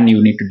 next one,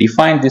 you need to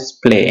define these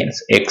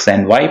planes, x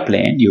and y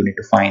plane. You need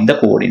to find the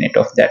coordinate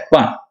of that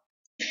one.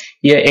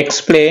 Here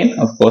x plane,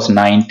 of course,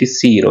 90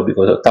 0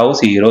 because of tau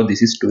 0,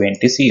 this is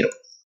 20 0.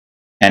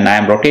 And I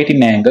am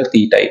rotating angle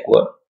theta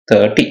equal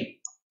 30.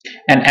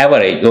 And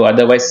average, or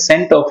otherwise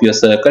center of your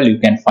circle, you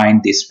can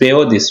find this way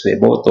or this way,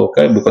 both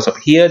okay. Because of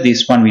here,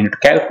 this one we need to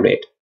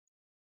calculate.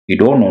 We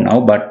don't know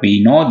now, but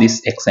we know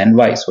this x and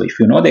y. So if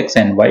you know the x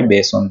and y,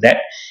 based on that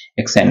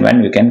x and y,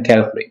 you can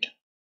calculate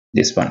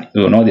this one.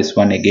 You know this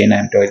one again. I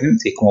am telling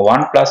sigma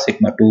 1 plus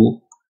sigma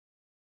 2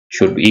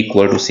 should be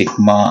equal to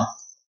sigma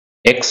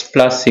x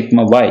plus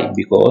sigma y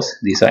because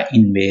these are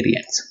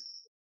invariants.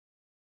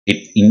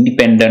 It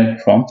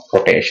independent from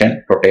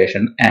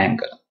rotation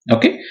angle.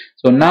 Okay,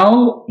 so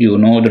now you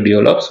know the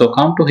develop. So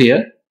come to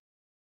here.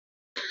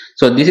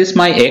 So this is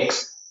my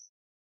x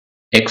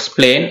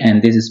plane,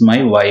 and this is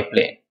my y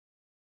plane.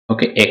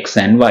 Okay, x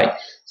and y.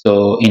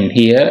 So in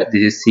here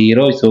this is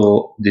 0,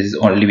 so this is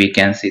only we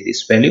can see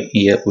this value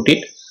here, put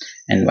it,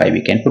 and y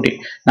we can put it.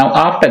 Now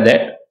after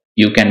that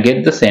you can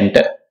get the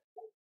center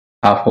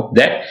half of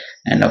that,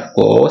 and of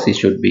course it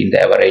should be in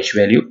the average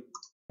value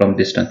from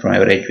distance from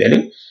average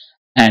value.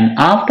 And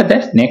after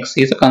that, next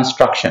is a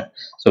construction.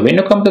 So when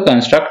you come to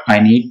construct, I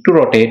need to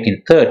rotate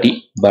in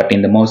 30, but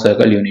in the Mohr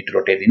circle you need to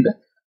rotate in the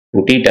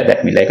 2 theta,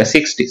 that means like a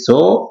 60.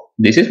 So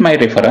this is my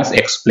reference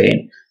x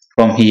plane.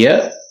 From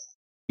here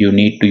you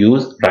need to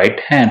use right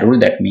hand rule,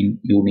 that means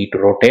you need to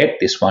rotate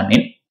this one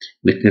in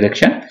which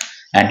direction?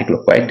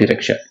 Anti-clockwise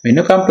direction. When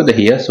you come to the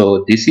here,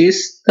 so this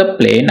is the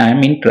plane I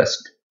am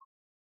interested.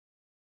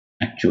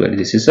 Actually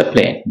this is a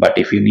plane, but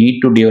if you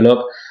need to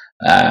develop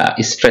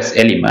stress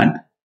element,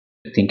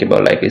 think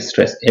about like a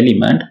stress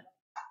element,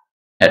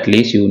 at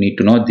least you need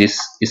to know this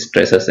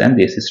stresses and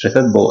this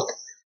stresses both.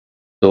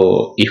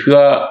 So if you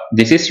are,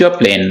 this is your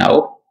plane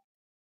now,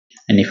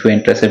 and if you are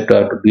interested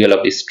to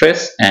develop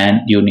stress,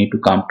 and you need to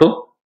come to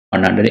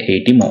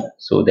 180 more,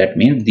 so that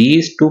means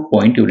these 2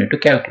 points you need to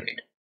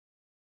calculate.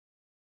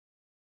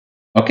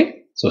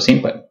 Okay, so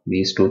simple,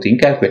 these 2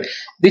 things calculate.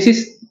 This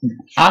is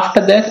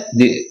after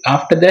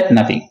that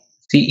nothing.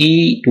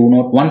 CE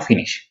 201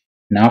 finish.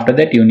 And after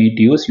that you need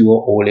to use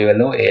your O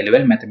level or A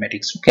level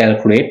mathematics to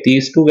calculate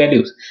these 2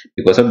 values,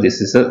 because of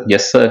this is a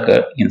just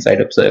circle. Inside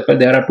of circle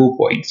there are 2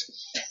 points,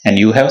 and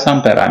you have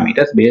some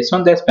parameters. Based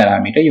on that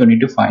parameter you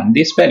need to find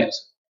these values.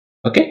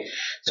 Okay,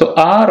 so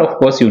R, of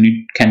course, you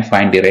can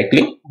find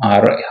directly.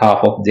 R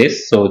half of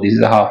this, so this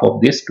is half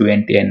of this,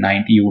 20 and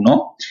 90, you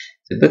know,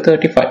 so the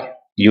 35.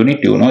 You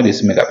need to know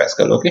this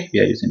megapascal. Okay, we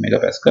are using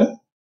megapascal.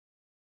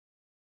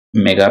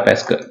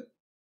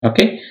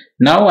 Okay,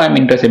 now I'm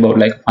interested about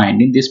like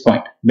finding this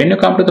point. When you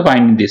come to the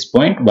finding this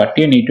point, what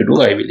you need to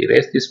do, I will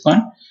erase this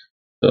one,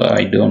 so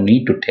I don't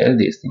need to tell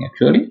this thing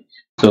actually.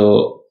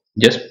 So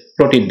just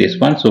plotted this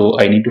one, so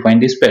I need to find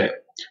this value.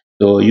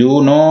 So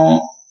you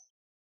know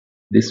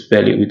this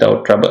value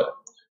without trouble.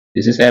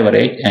 This is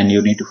average, and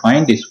you need to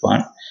find this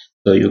one.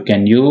 So you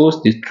can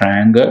use this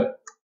triangle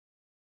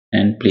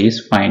and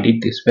please find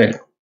it this value.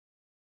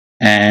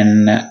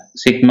 And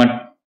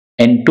sigma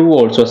n2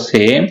 also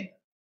same.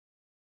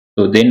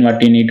 So then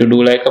what you need to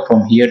do, like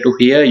from here to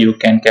here you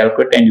can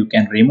calculate and you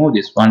can remove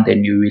this one,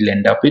 then you will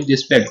end up with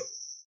this value.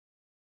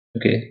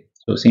 Okay,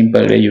 So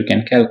simple way you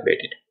can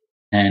calculate it.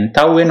 And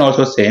tau n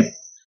also same.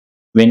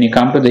 When you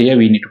come to the here,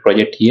 we need to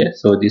project here.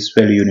 So this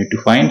value you need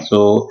to find.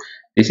 So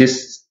this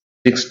is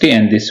 60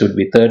 and this should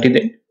be 30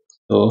 then.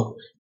 So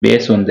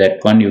based on that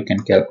one, you can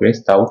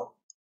calculate tau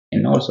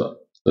n also.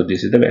 So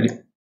this is the value.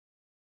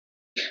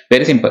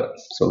 Very simple.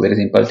 So very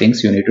simple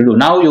things you need to do.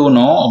 Now you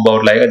know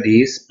about like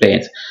these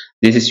planes.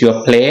 This is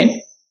your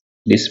plane,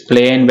 this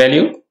plane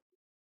value,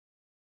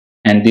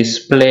 and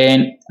this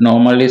plane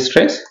normally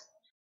stress.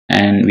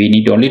 And we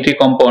need only three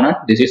components.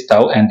 This is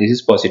tau and this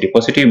is positive.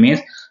 Positive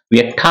means we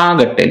are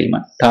target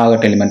element.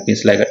 Target element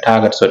means like a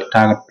target, sorry,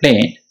 target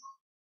plane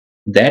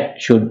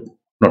that should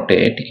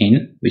rotate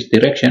in which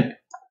direction?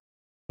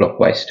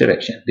 Clockwise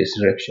direction, this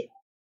direction.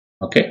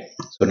 Okay,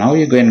 so now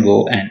you can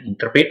go and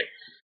interpret.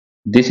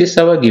 This is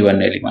our given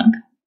element.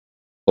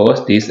 Of course,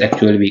 this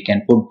actually we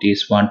can put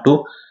this one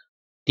to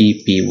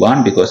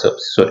TP1 because of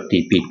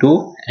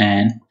TP2,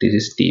 and this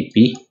is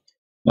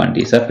TP1.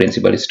 These are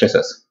principal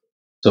stresses,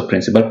 so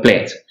principal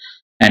planes.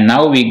 And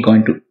now we're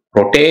going to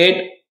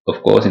rotate,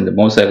 of course, in the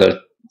Mohr circle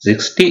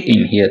 60,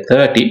 in here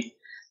 30,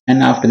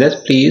 and after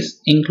that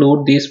please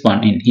include this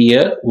one in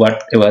here,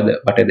 whatever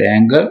the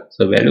angle,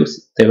 so value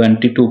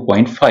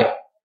 72.5,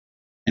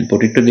 and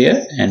put it to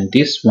there, and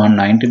this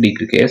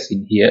 190-degree case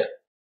in here,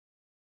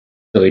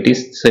 so it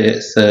is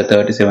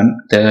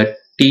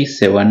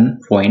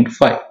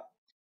 37.5,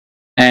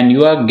 and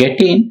you are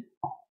getting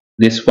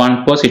this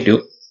one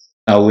positive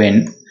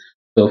when,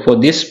 so for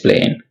this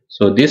plane,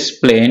 so this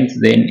plane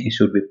then it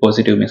should be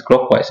positive, means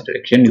clockwise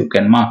direction. You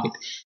can mark it.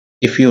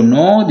 If you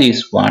know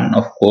this one,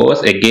 of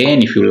course,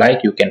 again if you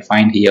like you can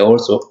find here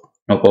also,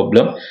 no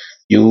problem.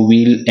 You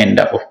will end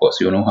up, of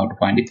course, you know how to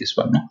find it, this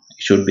one, no?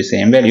 It should be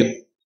same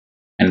value,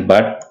 and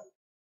but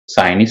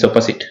sign is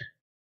opposite,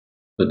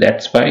 so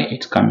that's why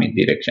it's coming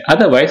direction.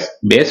 Otherwise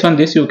based on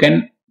this you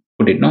can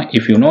put it, no?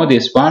 If you know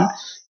this one,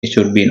 it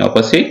should be in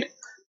opposite,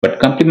 but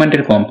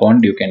complementary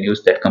compound you can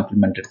use that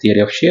complementary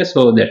theory of shear,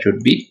 so that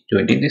should be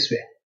doing it this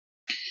way.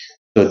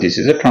 So this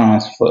is a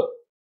transfer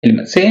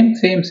element, same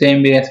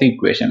way as the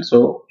equation,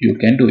 so you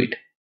can do it.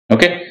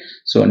 Okay,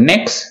 so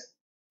next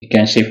we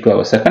can shift to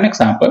our second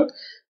example.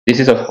 This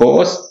is of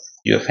course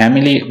you're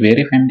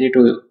very familiar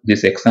to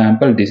this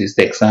example. This is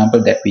the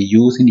example that we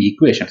use in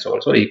equations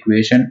also.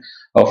 Equation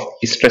of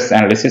stress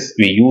analysis,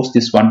 we use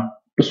this one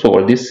to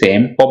solve this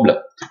same problem.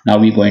 Now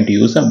we're going to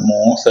use a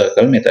Mohr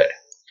circle method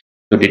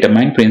to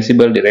determine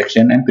principal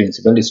direction and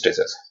principal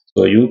stresses.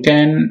 So you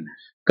can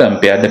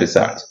compare the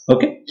results.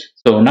 Okay,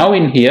 so now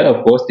in here,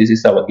 of course, this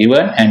is our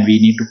given, and we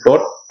need to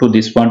plot to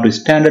this one to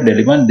standard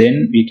element.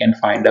 Then we can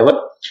find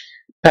our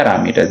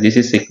parameters. This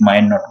is sigma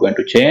n not going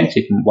to change,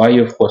 sigma y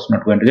of course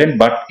not going to change,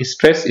 but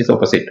stress is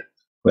opposite,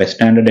 where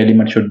standard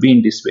element should be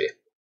in this way.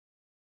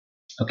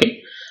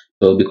 Okay,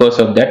 so because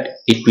of that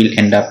it will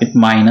end up with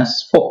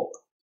 -4.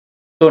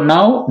 So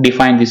now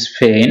define this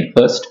plane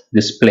first,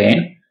 this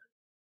plane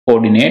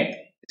coordinate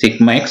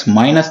sigma x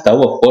minus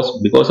tau. Of course,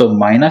 because of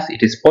minus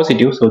it is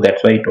positive, so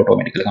that's why it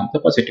automatically comes a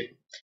positive,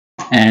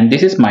 and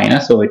this is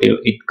minus, so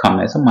it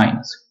comes as a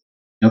minus.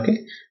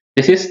 Okay,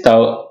 this is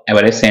tau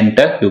average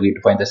center. You need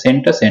to find the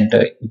center.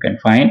 You can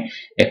find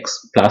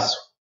x plus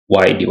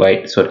y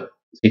divide, sorry,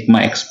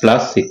 sigma x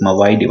plus sigma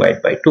y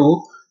divided by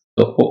 2.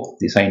 So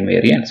the sign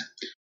variance.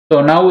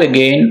 So now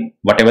again,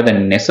 whatever the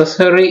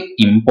necessary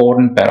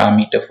important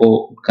parameter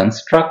for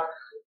construct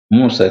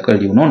Mohr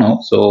circle, you know now.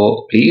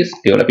 So please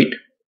develop it.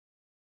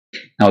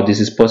 Now this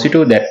is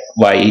positive, that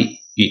y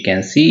you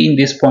can see in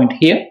this point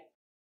here,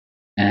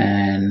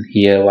 and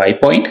here y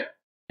point.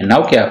 And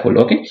now careful,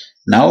 okay,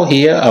 now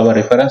here our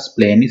reference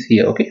plane is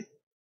here. Okay,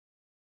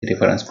 the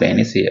reference plane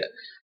is here.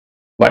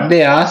 What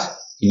they ask,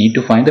 you need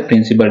to find the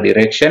principal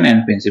direction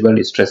and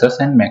principal stresses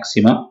and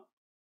maximum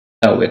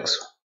tau x.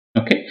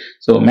 Okay,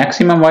 so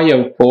maximum y,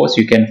 of course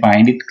you can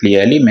find it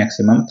clearly,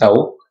 maximum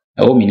tau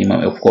or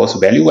minimum, of course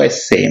value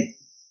wise same,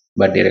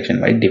 but direction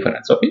wise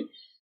difference. Okay,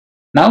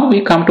 now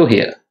we come to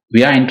here,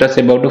 we are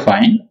interested about to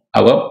find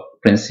our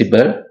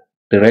principal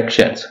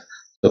directions.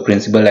 So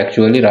principal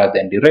actually rather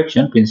than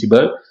direction,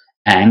 principal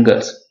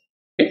angles.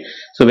 Okay,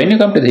 so when you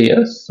come to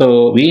here,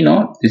 so we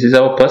know this is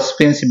our first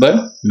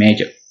principal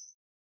major,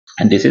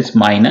 and this is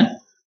minor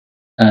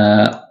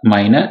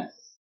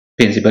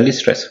principal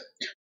stress.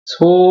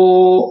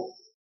 So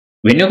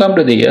when you come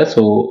to here,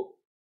 so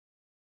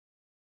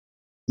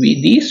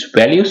these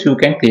values you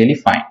can clearly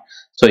find.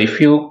 So if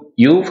you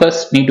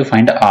first need to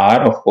find the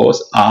r, of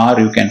course r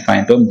you can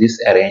find from this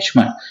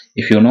arrangement.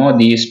 If you know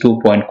these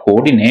 2-point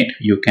coordinate,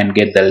 you can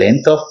get the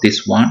length of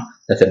this one,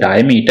 that's a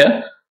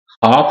diameter.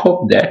 Half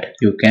of that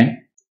you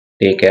can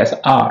take as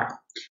r.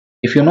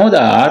 If you know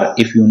the r,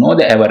 if you know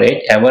the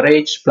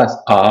average plus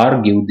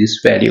r give this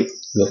value,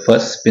 the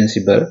first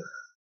principal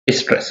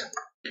stress,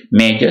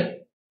 major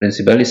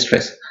principal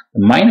stress.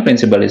 Minor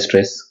principal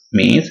stress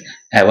means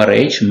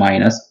average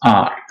minus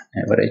r,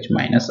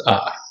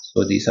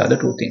 so these are the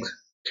two things.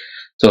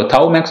 So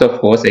tau max, of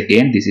course,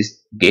 again this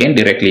is again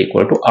directly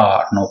equal to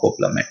r, no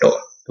problem at all.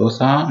 Those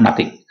are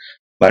nothing,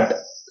 but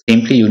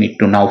simply you need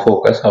to now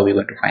focus how we're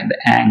going to find the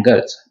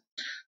angles.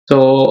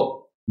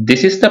 So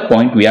This is the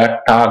point we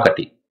are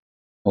targeting.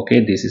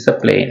 Okay, this is a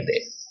plane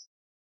there.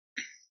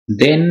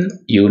 Then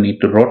you need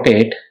to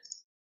rotate.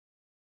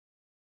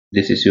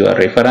 This is your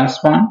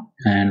reference one,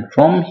 and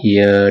from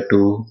here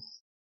to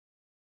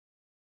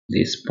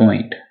this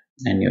point,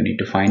 and you need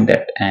to find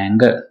that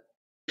angle.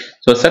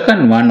 So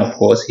second one, of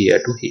course, here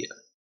to here.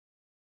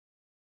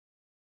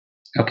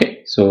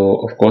 Okay,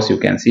 so of course you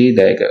can see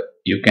that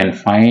you can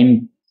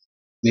find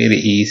very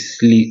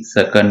easily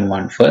second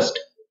one first.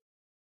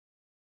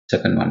 So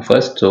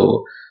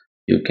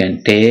you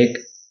can take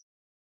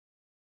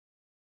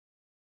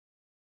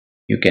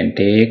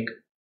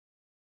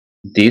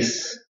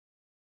this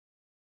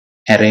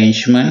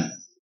arrangement,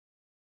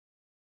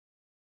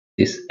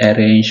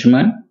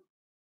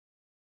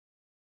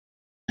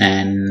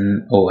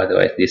 and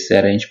otherwise this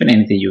arrangement,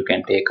 anything you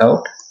can take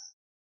out,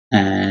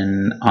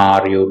 and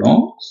r,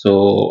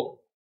 so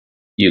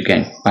you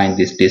can find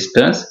this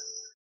distance,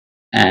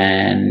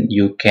 and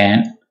you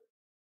can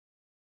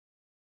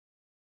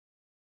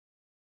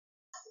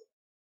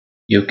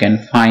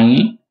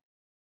find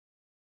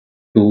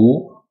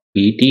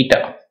 2p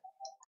theta.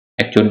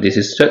 Actually this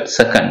is the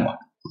second one.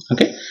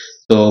 Okay,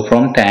 so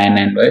from tan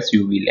and inverse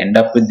you will end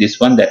up with this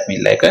one. That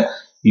means like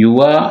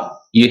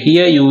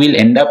here you will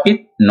end up with,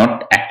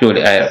 not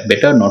actually,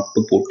 better not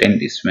to put in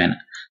this one.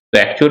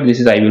 So actually this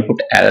is, I will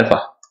put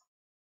alpha,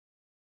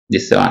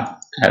 this one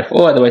alpha.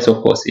 Otherwise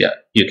of course, yeah,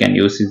 you can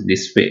use it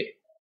this way.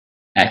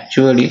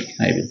 Actually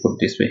I will put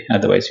this way,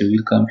 otherwise you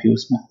will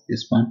confuse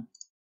this one.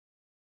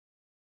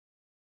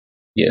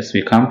 Yes,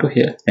 we come to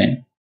here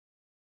then.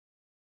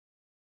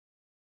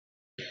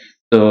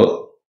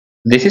 So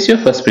this is your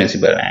first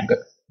principal angle.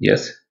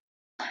 Yes,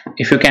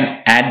 if you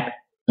can add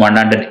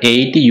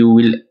 180, you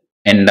will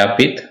end up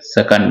with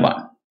second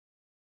one.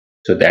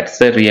 So that's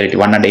the reality.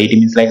 180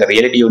 means like a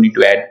reality, you need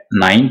to add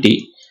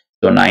 90.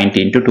 So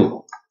 90 into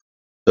 2.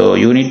 So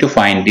you need to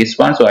find this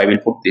one. So I will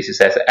put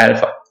this as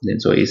alpha. Then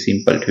so it's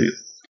simple to you.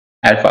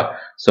 Alpha.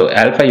 So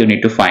alpha you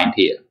need to find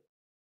here.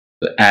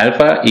 So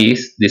alpha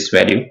is this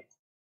value.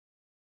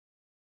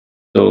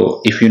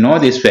 So if you know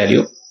this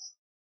value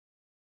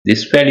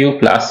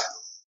plus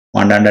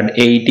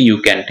 180,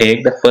 you can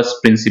take the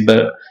first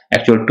principal,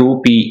 actual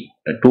 2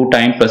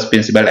 times first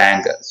principal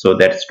angle. So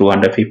that's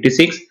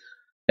 256.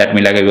 That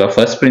means like your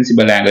first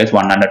principal angle is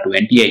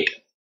 128.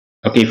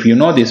 Okay, if you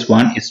know this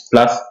one is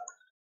plus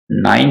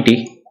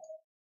 90,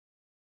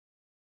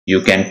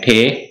 you can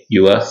take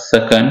your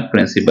second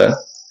principal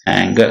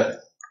angle.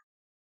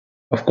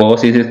 Of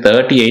course, this is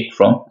 38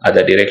 from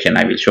other direction.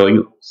 I will show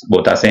you.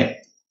 Both are same.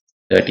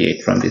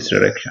 38 from this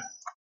direction.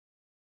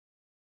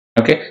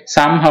 Okay,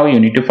 somehow you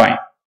need to find.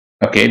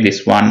 Okay,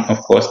 this one, of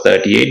course,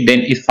 38, then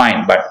is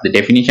fine, but the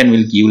definition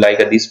will give like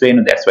this way,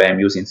 and that's why I'm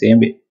using same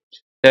way.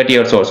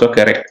 38 is also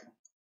correct.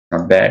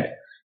 Not bad.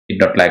 It's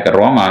not like a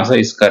wrong answer,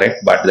 is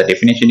correct, but the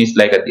definition is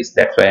like this.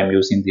 That's why I'm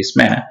using this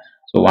manner.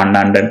 So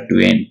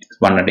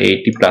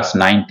 180 plus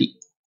 90.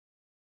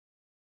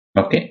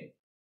 Okay,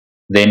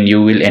 then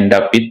you will end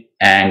up with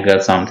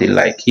angle something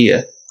like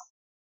here.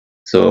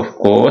 So of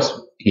course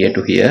here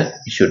to here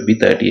it should be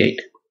 38.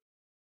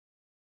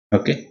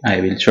 Okay,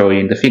 I will show you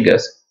in the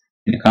figures.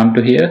 When you come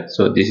to here,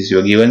 so this is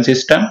your given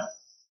system,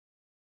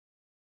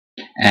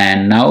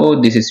 and now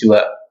this is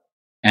your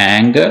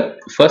angle.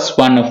 First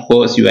one, of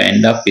course, you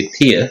end up with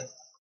here,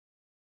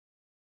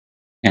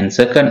 and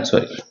second,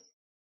 sorry.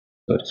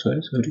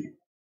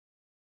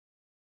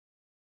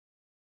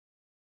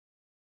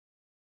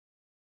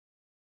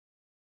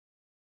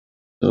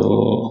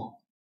 So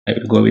I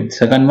will go with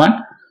second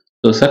one.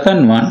 So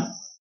second one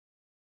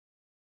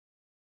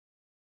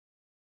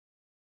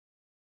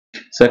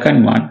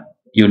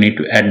you need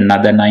to add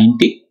another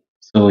 90.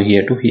 So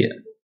here to here.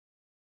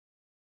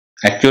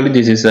 Actually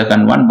this is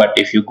second one, but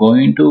if you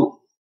going to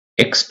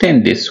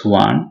extend this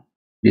one,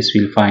 this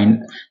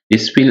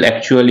will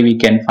actually we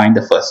can find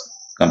the first,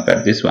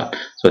 compare this one.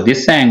 So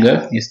this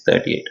angle is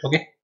 38.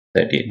 Okay,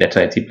 38. That's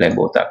why I simply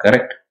both are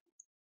correct.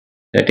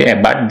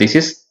 38, but this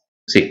is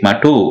sigma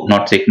 2,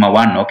 not sigma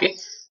 1. Okay,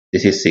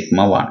 this is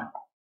sigma 1.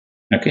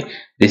 Okay,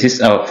 this is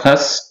our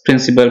first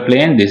principal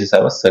plane, this is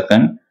our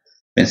second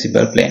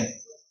principal plane.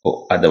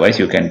 Otherwise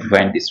you can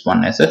find this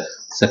one as a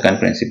second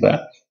principal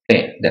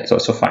plane. That's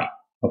also fine.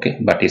 Okay,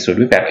 but it should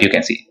be you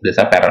can see these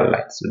are parallel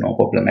lines, so no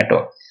problem at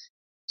all.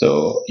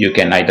 So you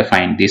can either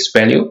find this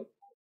value,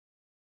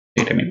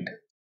 wait a minute,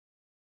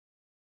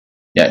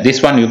 yeah,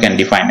 this one you can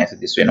define as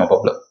this way, no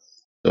problem.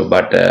 So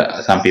but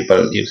some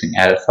people using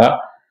alpha,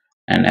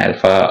 and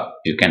alpha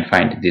you can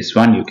find this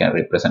one, you can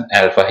represent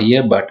alpha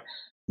here, but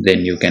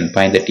then you can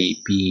find that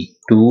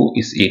TP2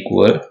 is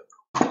equal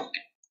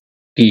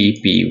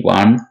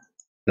TP1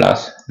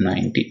 plus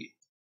 90.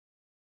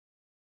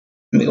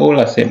 All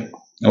are same,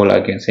 all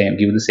are same,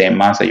 give the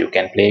same answer. You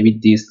can play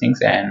with these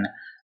things and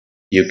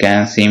you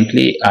can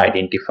simply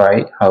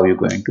identify how you're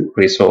going to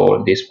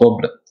resolve this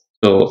problem.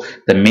 So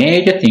the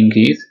major thing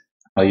is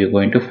how you're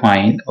going to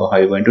find or how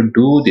you're going to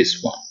do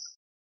this one.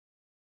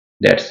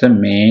 That's the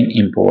main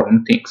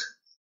important things.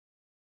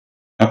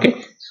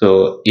 Okay,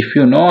 so if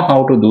you know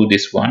how to do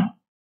this one,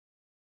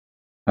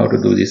 how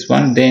to do this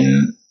one,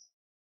 then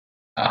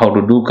how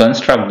to do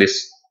construct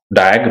this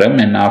diagram,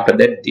 and after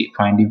that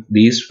finding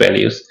these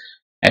values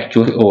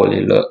actually O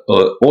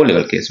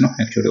level case, no,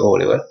 actually O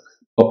level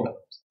problem.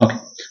 Okay,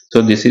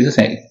 so this is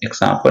an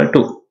example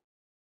 2.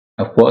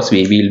 Of course,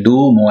 we will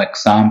do more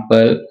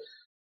example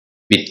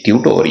with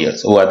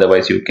tutorials, or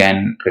otherwise you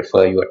can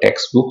refer your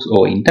textbooks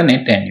or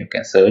internet and you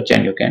can search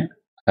and you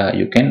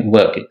can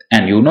work it.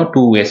 And you know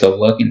two ways of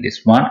working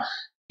this one: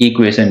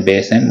 equation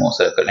based and Mohr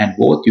circle, and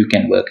both you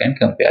can work and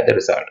compare the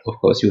result. Of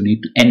course, you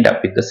need to end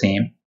up with the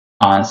same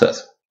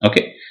answers.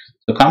 Okay,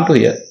 so come to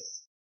here,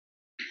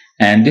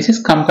 and this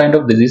is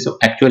this is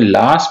actually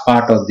last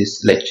part of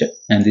this lecture,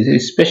 and this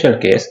is special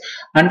case.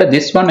 Under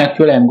this one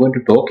actually I'm going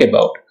to talk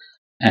about,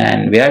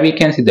 and where we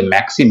can see the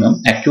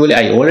maximum. Actually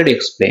I already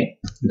explained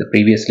in the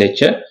previous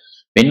lecture,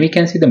 when we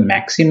can see the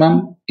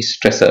maximum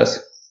stresses,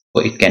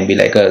 or it can be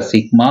like a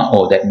sigma,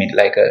 or that means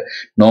like a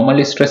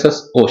normal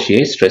stresses or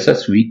shear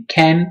stresses, we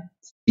can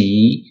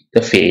see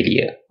the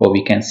failure, or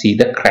we can see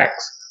the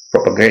cracks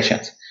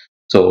propagations.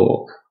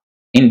 So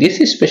in this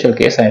special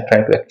case I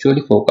try to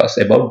actually focus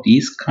about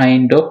these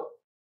kind of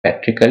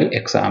practical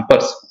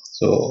examples.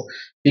 So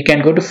we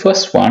can go to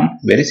first one,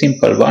 very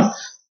simple one,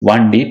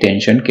 1D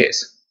tension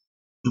case.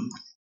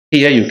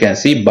 Here you can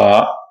see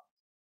bar,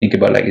 think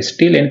about like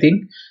steel,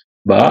 anything,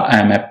 bar, I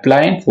am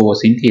applying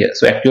force in here.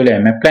 So actually I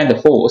am applying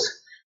the force.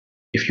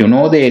 If you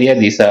know the area,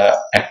 these are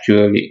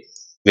actually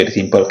very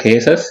simple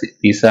cases.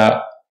 These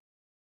are,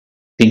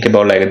 think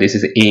about like this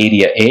is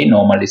area A,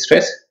 normal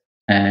stress,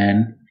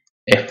 and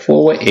F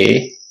over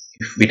A,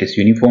 if it is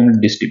uniformly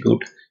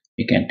distributed,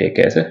 we can take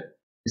as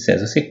this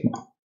as a sigma.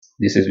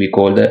 This is we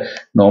call the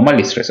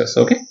normal stresses.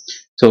 Okay,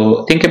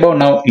 so think about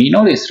now we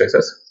know the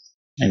stresses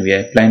and we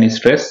are applying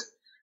stress.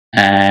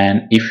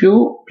 And if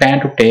you plan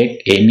to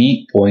take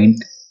any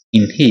point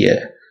in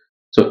here,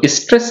 so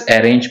stress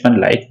arrangement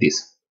like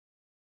this,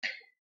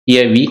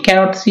 here we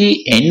cannot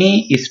see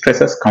any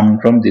stresses coming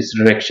from this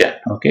direction.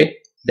 Okay,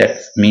 that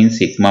means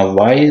sigma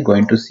y is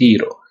going to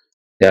 0.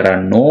 There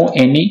are no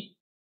any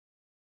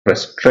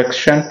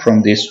restriction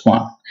from this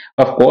one.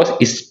 Of course,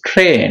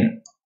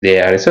 strain,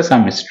 there is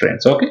some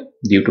strains, okay,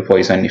 due to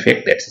Poisson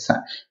effect.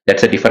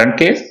 That's a different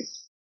case,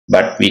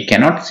 but we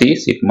cannot see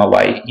sigma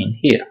y in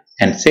here.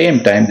 And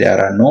same time there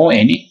are no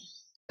any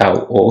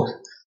tau,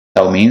 or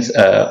tau means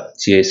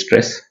shear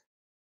stress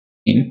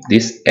in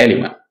this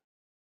element.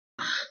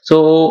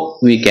 So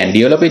we can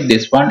develop with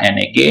this one, and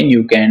again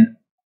you can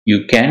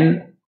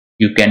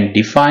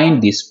define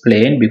this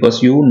plane,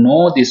 because you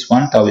know this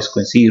one tau is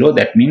equal to 0.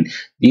 That means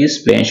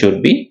this plane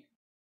should be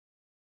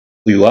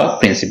your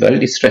principal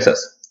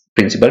stresses,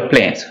 principal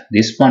planes.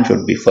 This one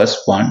should be first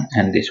one,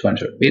 and this one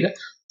should be the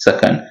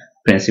second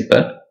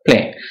principal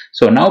plane.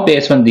 So now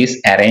based on this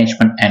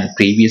arrangement and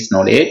previous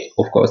knowledge,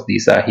 of course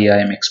these are here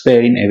I am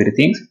explaining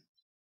everything,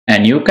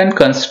 and you can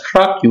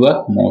construct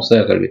your Mohr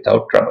circle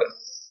without trouble.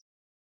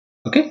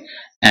 Okay,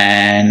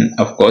 and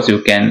of course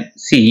you can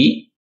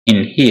see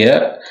in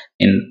here,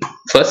 in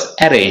first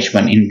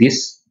arrangement in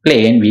this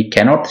plane we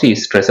cannot see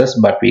stresses,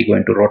 but we're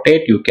going to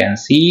rotate. You can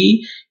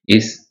see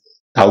is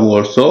tau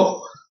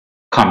also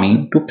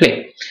coming to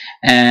play,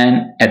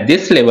 and at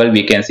this level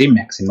we can see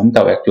maximum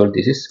tau. Actually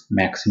this is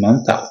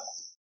maximum tau.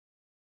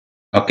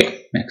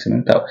 Okay,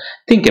 maximum tau.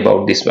 Think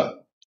about this one.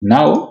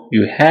 Now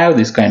you have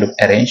this kind of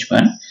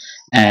arrangement,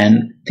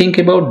 and think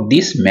about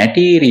this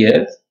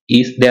material.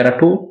 There are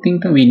two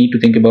things we need to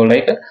think about,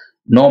 like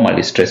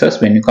normal stresses.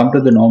 When you come to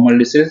the normal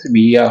stresses,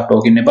 we are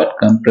talking about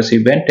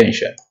compressive and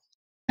tension.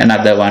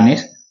 Another one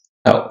is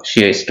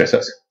shear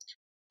stresses.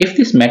 If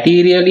this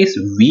material is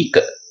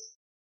weaker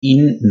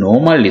in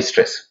normal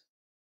stress,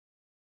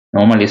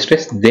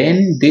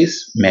 then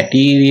this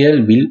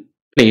material will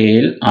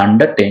fail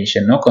under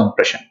tension or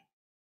compression.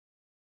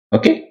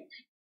 Okay,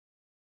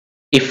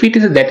 if it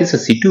is that is a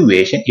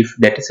situation, if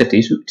that is a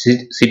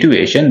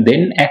situation,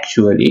 then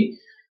actually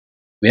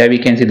where we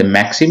can see the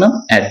maximum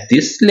at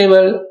this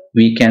level,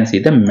 we can see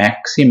the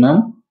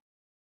maximum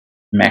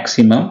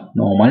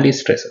normal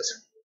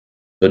stresses.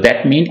 So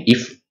that means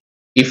if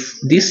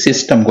this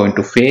system going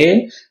to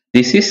fail,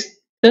 this is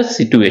the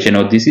situation,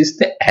 or this is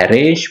the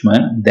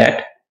arrangement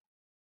that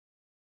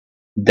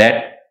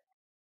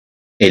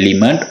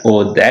element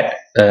or that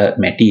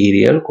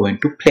material going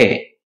to fail.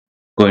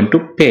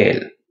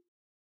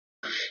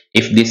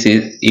 If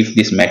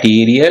this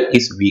material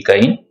is weaker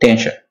in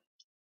tension,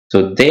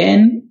 so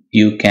then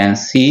you can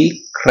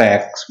see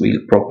cracks will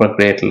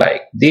propagate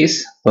like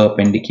this,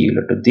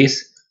 perpendicular to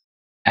this,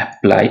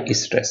 apply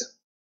stress.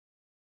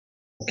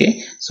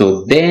 Okay,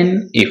 so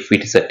then if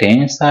it is a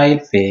tensile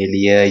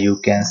failure, you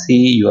can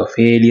see your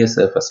failure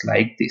surface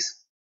like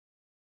this,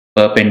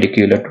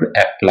 perpendicular to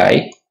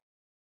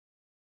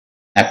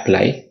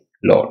apply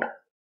load.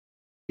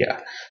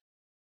 Yeah,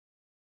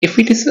 if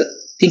it is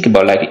think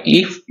about like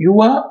if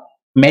your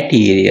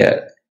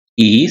material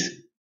is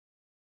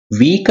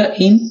weaker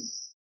in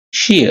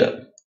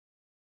shear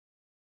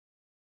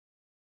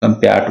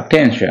compared to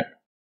tension,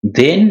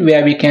 then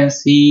where we can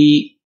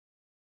see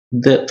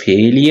the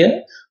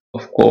failure,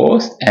 of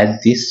course,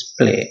 at this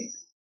plane.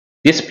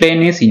 This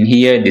plane is in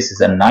here, this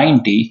is a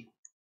 90,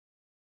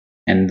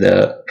 and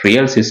the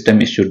real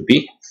system should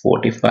be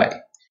 45.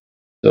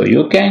 So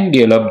you can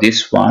develop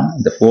this one,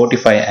 the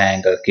 45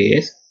 angle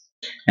case,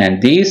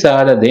 and these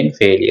are the then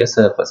failure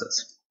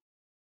surfaces.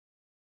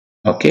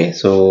 Okay,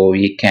 so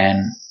we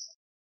can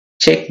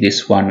check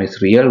this one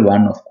with real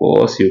one. Of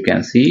course, you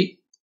can see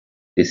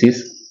this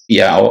is,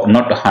 yeah,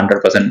 not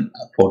 100%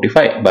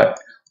 45, but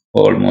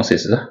almost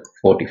is a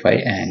 45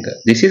 angle.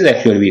 This is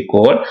actually we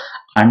call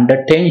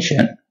under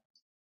tension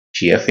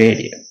shear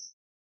failure.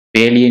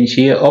 Failure in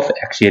shear of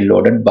axial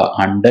loaded bar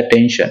under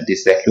tension.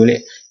 This is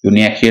actually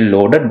uniaxial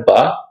loaded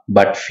bar,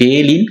 but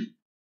failing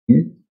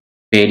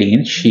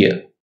in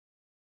shear.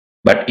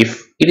 But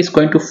if it is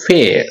going to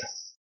fail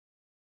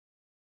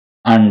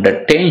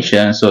under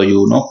tension, so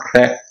you know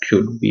crack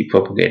should be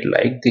propagated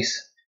like this,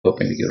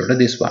 perpendicular to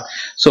this one.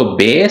 So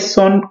based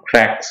on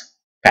cracks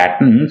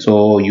pattern,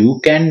 so you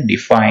can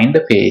define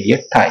the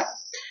failure type.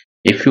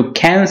 If you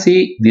can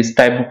see this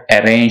type of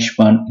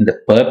arrangement in the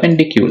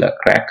perpendicular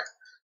crack,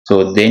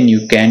 so then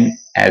you can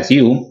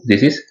assume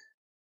this is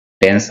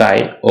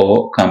tensile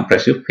or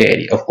compressive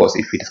failure. Of course,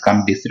 if it is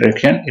come this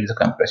direction, it is a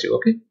compressive.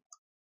 Okay.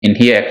 In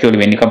here, actually,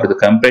 when you come to the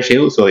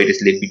compressive, so it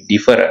is a little bit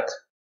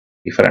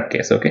different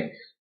case. Okay.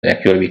 So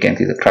actually, we can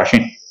see the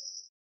crushing.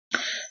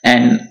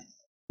 And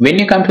when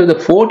you come to the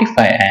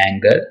 45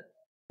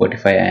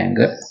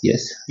 angle,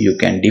 yes, you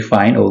can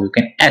define or you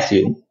can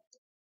assume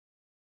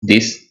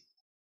this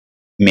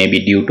may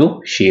be due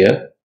to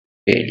shear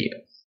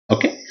failure.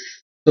 Okay.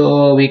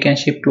 So we can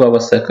shift to our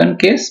second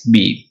case,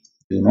 beam.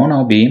 You know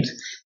now beams,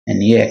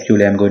 and here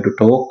actually I'm going to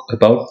talk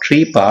about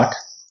three parts.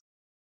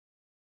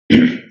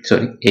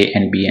 Sorry, A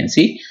and B and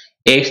C.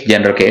 A is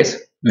general case.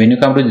 When you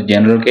come to the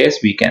general case,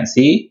 we can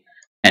see,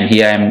 and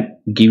here I'm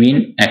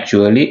giving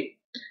actually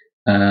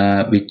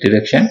with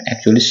direction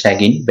actually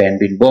sagging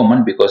bandwidth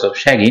moment because of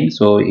sagging.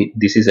 So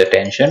this is a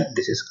tension,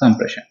 this is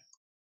compression.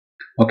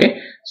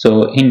 Okay,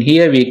 so in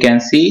here we can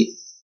see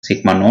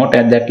sigma naught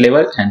at that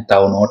level and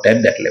tau naught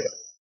at that level.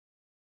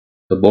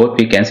 So both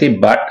we can see,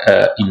 but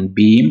in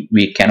beam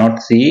we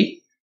cannot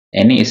see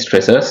any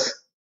stresses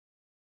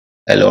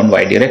along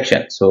y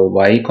direction. So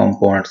y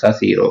components are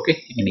 0.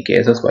 Okay, in any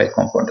cases y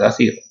components are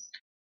 0.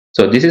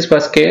 So this is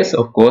first case.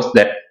 Of course,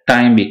 that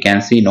time we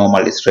can see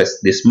normal stress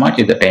this much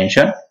is the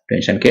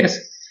tension case,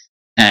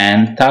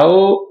 and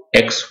tau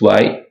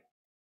xy,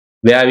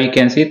 where we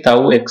can see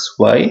tau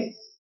xy.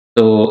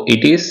 So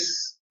it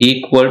is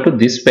equal to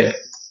this value.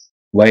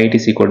 Why it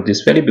is equal to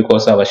this value?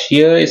 Because our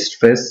shear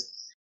stress,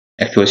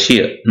 actual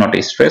shear, not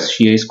a stress,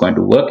 shear is going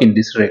to work in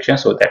this direction.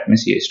 So that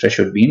means shear stress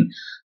should be in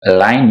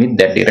line with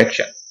that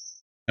direction.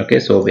 Okay,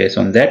 so based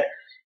on that,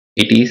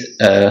 it is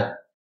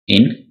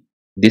in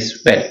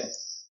this value.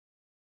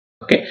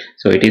 Okay,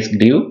 so it is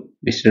due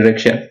which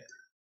direction?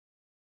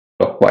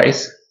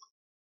 Clockwise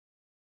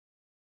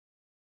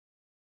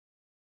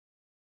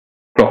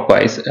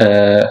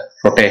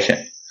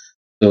rotation.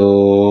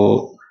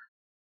 So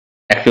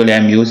actually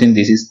I'm using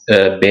this is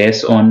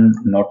based on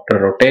not a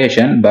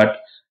rotation but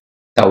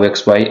tau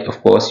xy.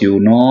 Of course, you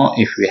know,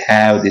 if we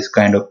have this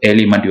kind of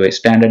element, your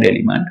standard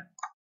element,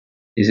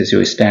 this is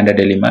your standard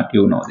element,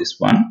 you know this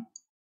one,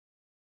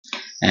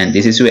 and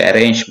this is your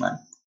arrangement.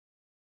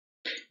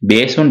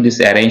 Based on this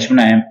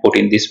arrangement, I am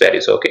putting these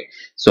values. Okay,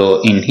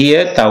 so in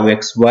here tau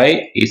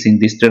xy is in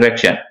this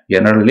direction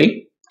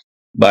generally,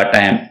 but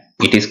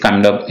it is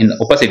coming up in the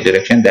opposite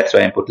direction. That's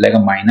why I put like a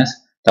minus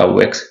tau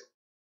x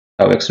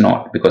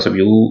naught, because of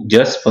you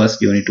just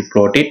first you need to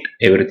plot it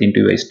everything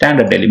to a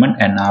standard element,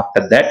 and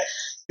after that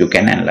you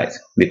can analyze,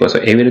 because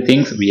of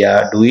everything we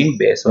are doing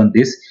based on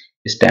this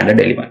standard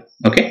element.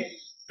 Okay,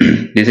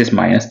 this is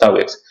minus tau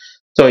x.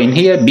 So in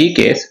here B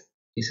case,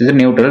 this is a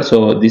neutral,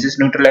 so this is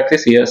neutral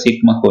axis, here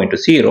sigma going to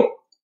 0.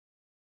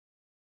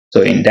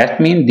 So in that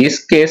mean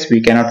this case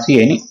we cannot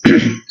see any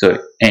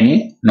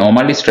any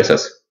normal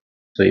stresses.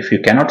 So if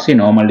you cannot see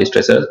normal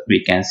stresses,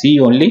 we can see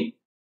only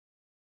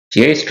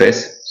shear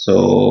stress.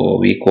 So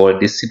we call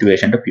this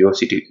situation the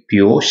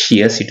pure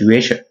shear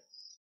situation.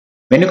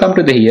 When you come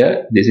to the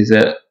here, this is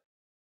a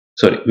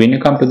when you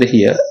come to the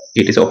here,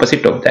 it is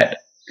opposite of that.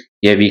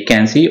 Here we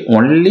can see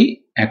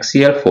only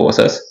axial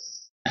forces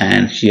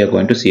and shear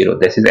going to 0.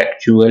 This is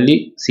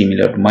actually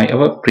similar to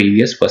our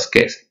previous first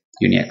case,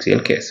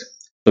 uniaxial case.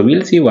 So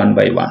we'll see one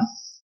by one.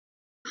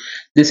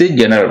 This is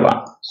general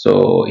one.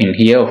 So in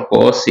here, of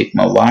course,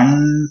 sigma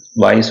 1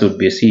 y should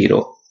be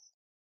 0.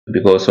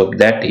 Because of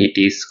that, it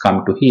is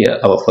come to here,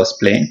 our first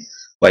plane,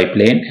 y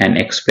plane, and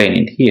x plane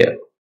in here.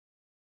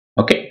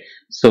 Okay,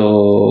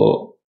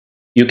 so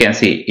you can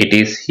see it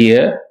is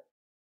here.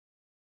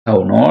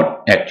 How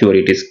not? Actually,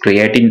 it is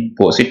creating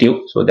positive,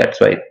 so that's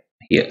why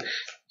here.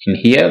 In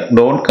here,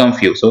 don't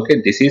confuse.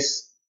 Okay, this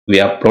is we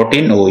are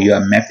plotting or you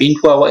are mapping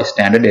for our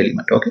standard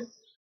element. Okay,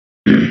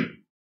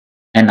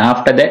 and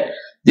after that,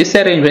 this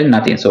arrangement is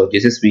nothing. So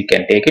this is we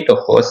can take it. Of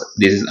course,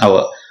 this is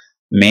our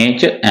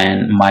major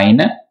and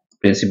minor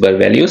principal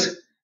values,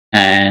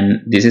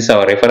 and this is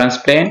our reference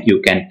plane.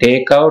 You can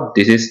take out,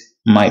 this is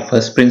my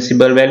first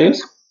principal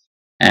values,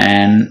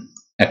 and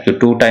actually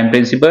two-time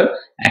principle.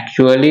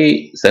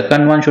 Actually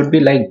second one should be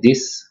like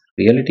this.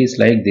 Reality is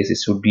like this. It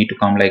should need to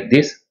come like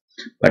this,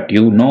 but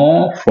you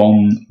know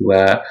from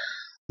your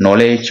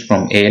knowledge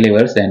from A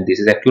levels, and this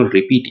is actually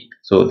repeating.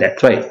 So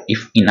that's why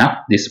if enough,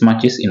 this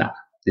much is enough.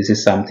 This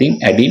is something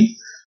adding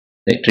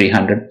like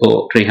 300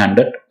 or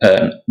 300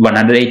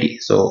 180.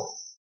 So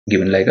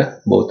given like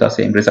a both are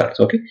same results.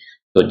 Okay,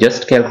 so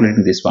just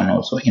calculating this one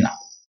also enough.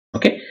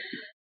 Okay,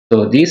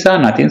 so these are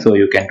nothing, so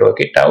you can work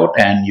it out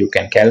and you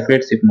can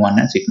calculate sigma 1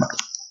 and sigma 2.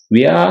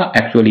 We are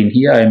actually in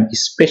here, I am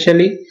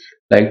especially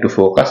like to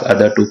focus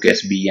other two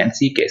case, B and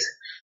C case.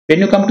 When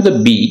you come to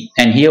the B,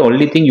 and here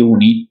only thing you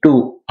need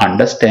to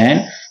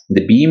understand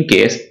the beam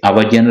case,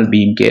 our general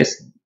beam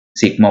case,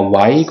 sigma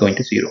y going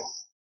to 0.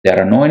 There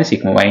are no any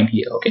sigma y in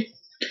here. Okay,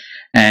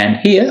 and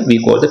here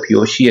we call the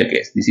pure shear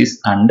case. This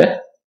is under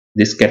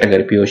this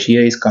category. Pure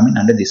shear is coming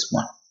under this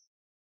one.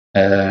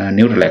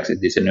 Neutral axis.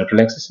 This is a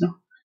neutral axis now.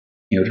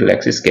 Neutral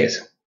axis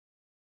case.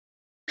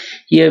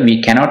 Here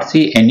we cannot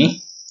see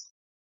any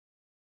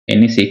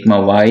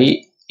sigma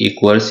y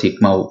equals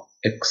sigma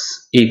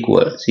x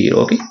equal 0.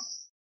 Okay.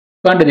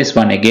 So under this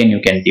one again you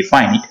can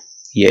define it.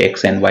 Here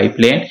x and y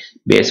plane.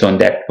 Based on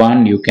that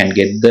one you can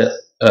get the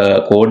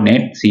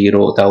coordinate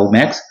 0 tau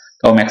max.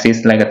 Tau max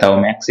is like a tau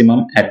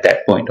maximum at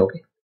that point.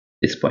 Okay.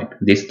 This point.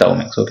 This tau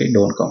max. Okay.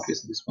 Don't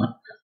confuse this one.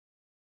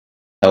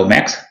 Tau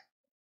max.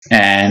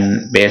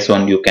 And based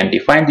on you can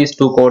define these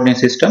two coordinate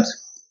systems.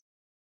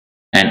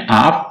 And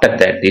after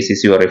that, this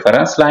is your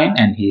reference line,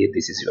 and here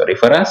this is your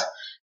reference,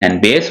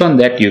 and based on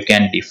that you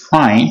can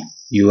define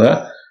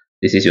your,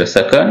 this is your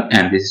second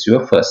and this is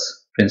your first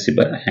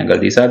principal angle.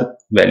 These are the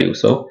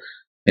values of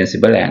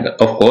principal angle.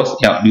 Of course,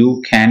 yeah,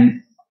 you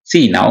can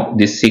see now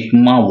this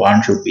sigma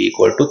 1 should be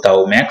equal to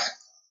tau max,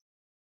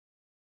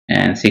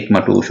 and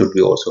sigma 2 should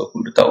be also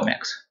equal to tau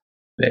max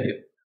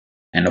value,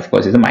 and of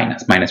course it's a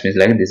minus. Minus means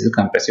like this is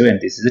compressive and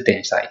this is a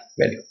tensile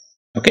value.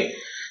 Okay.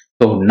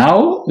 So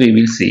now we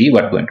will see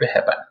what going to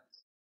happen.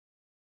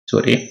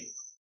 Sorry.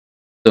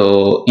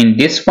 So in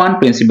this one,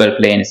 principal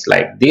plane is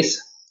like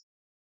this,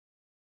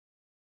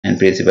 and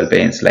principal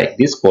plane is like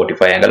this.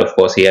 45 angle, of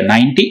course here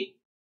 90. You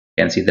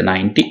can see the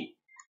 90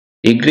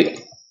 degree,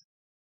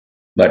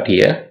 but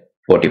here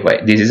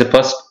 45. This is the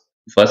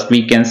first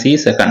we can see,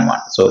 second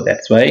one. So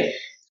that's why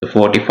the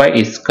 45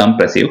 is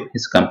compressive.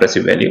 It's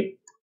compressive value.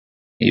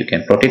 You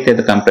can protect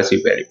the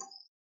compressive value,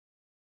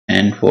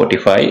 and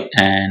 45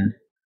 and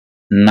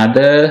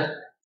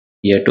another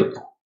here too.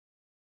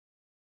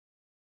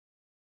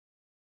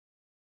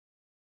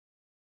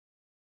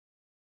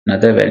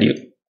 Another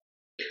value.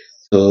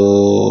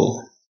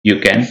 So you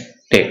can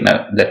take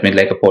now, that means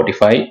like a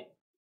 45.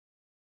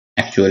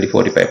 Actually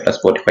 45 plus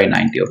 45,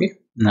 90. Okay,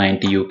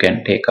 90 you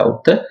can take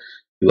out the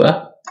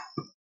your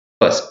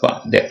first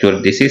one.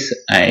 Actually this is,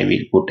 I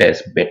will put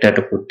as better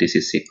to put this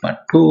is sigma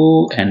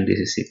 2 and this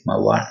is sigma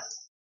 1.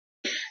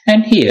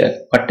 And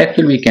here what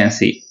actually we can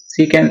see,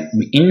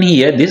 in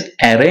here this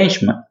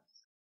arrangement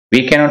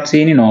we cannot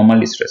see any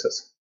normal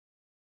stresses.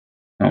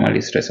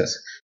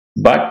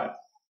 But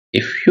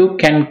if you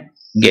can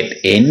get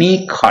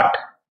any cut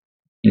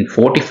in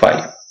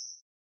 45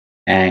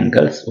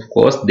 angles, of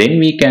course, then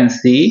we can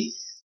see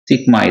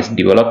sigma is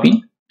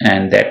developing,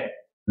 and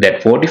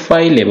that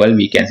 45 level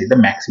we can see the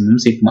maximum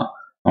sigma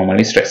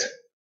normally stress,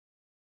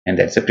 and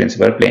that's the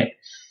principal plane.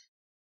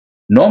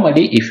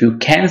 Normally if you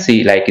can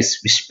see, like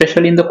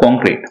especially in the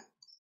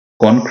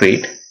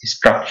concrete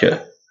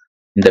structure,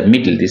 in the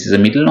middle, this is the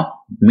middle, no?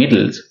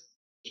 Middles,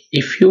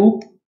 if you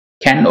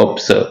can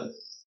observe,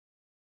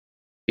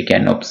 we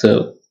can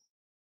observe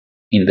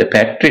in the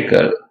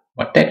practical,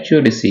 what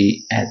actually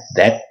see at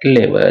that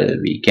level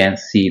we can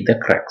see the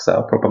cracks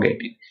are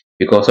propagating,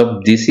 because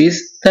of this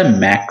is the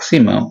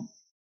maximum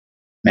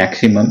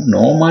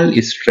normal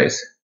stress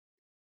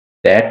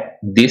that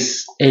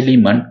this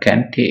element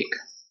can take.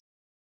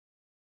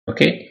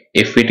 Okay,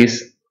 if it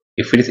is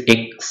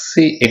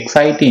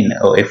exciting,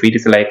 or if it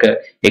is like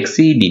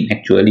exceeding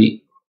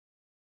actually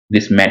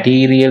this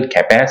material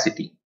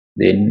capacity,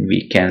 then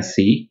we can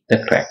see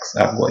the cracks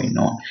are going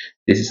on.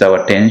 This is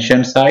our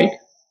tension side.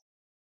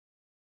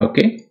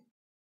 Okay,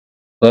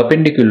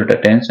 perpendicular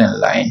to tension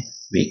line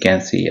we can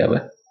see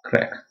our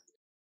crack.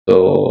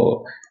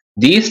 So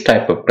these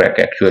type of crack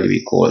actually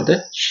we call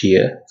the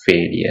shear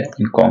failure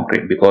in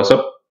concrete, because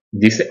of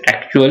this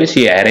actually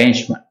shear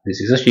arrangement. This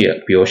is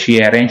a pure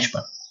shear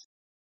arrangement.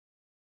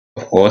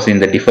 Of course, in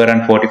the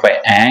different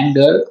 45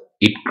 angle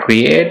it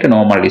create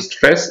normal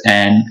stress,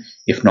 and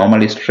if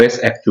normal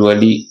stress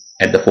actually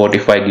at the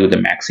 45 give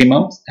the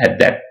maximums at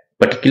that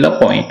particular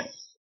point,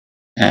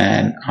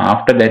 and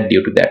after that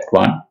due to that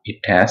one it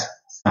has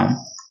some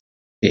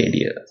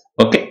failures.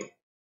 Okay,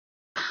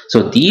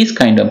 so these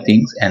kind of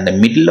things, and the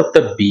middle of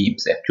the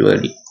beams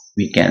actually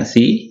we can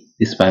see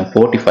this one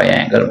 45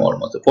 angle,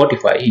 almost a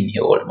 45, in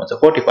here almost a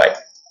 45.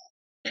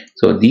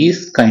 So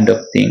these kind of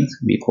things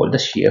we call the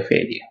shear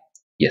failure.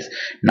 Yes,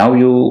 now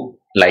you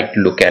like to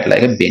look at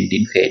like a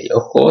bending failure.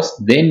 Of course,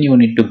 then you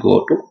need to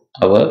go to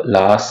our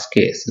last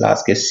case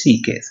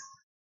C case.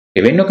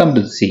 Okay, when you come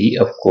to C,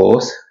 of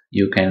course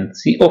you can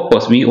see, of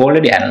course, we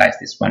already analyzed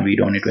this one. We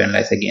don't need to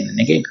analyze again and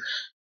again.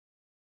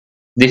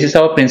 This is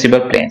our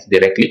principal planes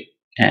directly,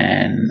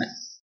 and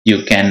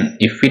you can,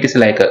 if it is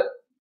like a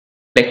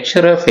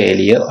flexural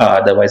failure or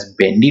otherwise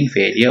bending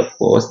failure, of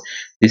course,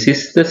 this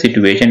is the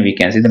situation we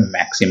can see the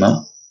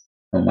maximum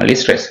normally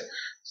stress.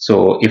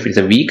 So if it's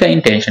a weaker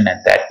intention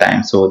at that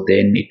time, so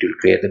then it will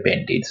create the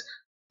bendings,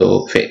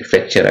 so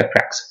flexural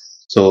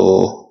cracks.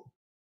 So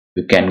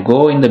you can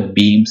go in the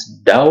beams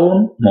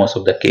down. Most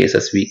of the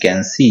cases we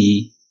can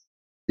see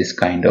this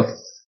kind of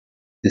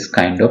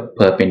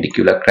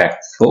perpendicular crack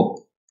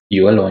for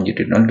your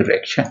longitudinal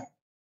direction.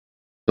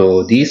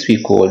 So these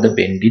we call the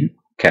bending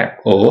crack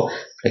or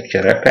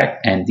flexural crack,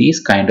 and these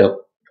kind of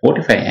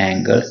 45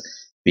 angles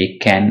we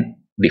can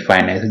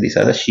define as these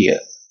are the shear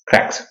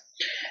cracks.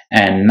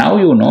 And now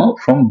you know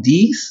from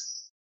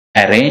these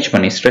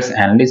arrangement stress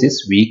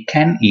analysis we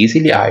can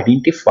easily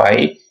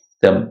identify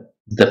the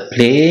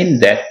plane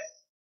that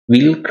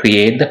will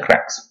create the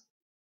cracks.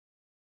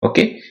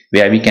 Okay,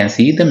 where we can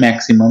see the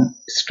maximum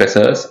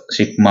stresses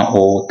sigma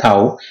or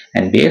tau,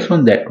 and based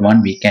on that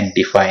one we can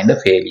define the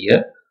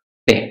failure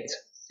planes.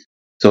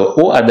 So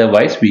or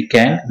otherwise we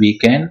can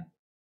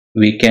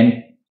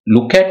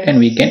look at and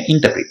we can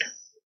interpret.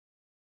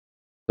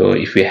 So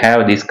if we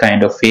have this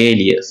kind of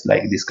failures,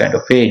 like this kind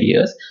of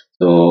failures,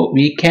 so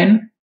we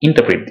can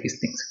interpret these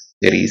things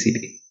very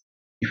easily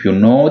if you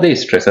know the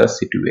stresses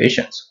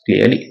situations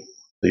clearly.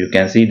 So you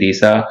can see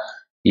these are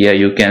here,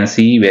 you can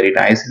see very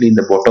nicely in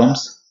the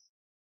bottoms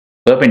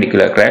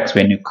perpendicular cracks.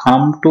 When you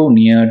come to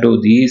near to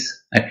these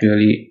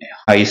actually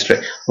high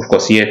stress, of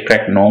course here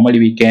crack normally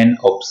we can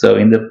observe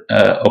in the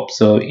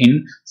observe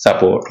in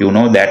support, you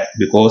know that,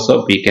 because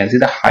of we can see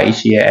the high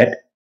shear at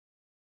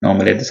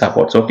normally at the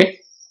supports. Okay,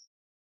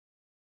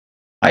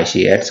 high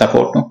shear at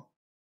support, no?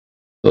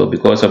 So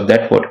because of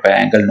that 45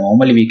 angle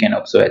normally we can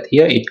observe at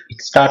here, it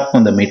starts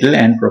from the middle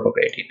and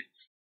propagating,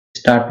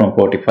 start from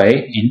 45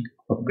 in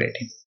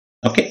propagating.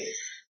 Okay,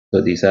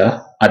 so these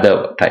are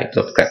other types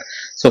of crack.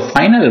 So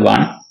final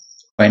one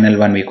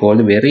we call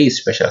the very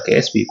special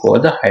case, we call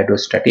the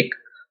hydrostatic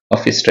of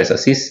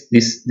stresses.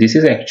 This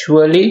is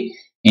actually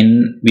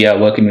in, we are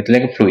working with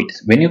like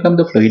fluids. When you come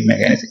to fluid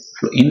mechanism,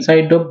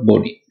 inside the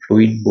body,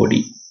 fluid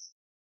body,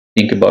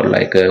 think about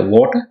like a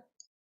water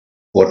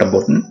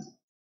bottle,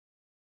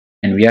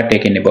 and we are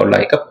taking about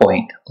like a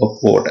point of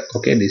water.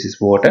 Okay, this is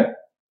water,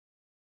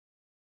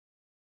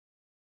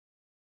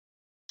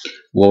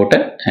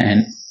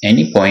 and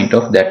any point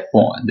of that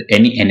point,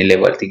 any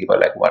level, think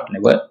about like what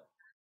level,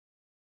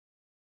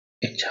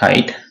 h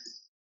height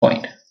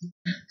point.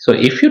 So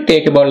if you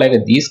take about like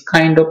this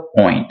kind of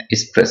point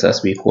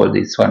stresses, we call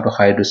this one to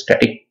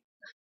hydrostatic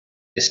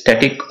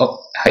static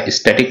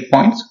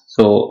points.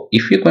 So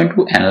if you're going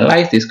to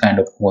analyze this kind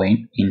of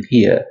point in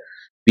here,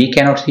 we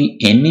cannot see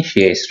any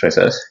shear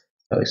stresses,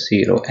 so it's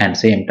 0, and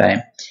same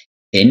time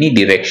any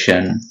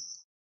direction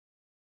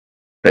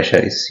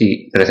pressure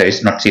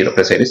is not 0,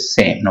 pressure is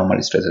same,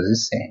 normal stresses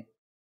is same,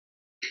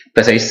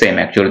 pressure is same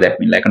actually, that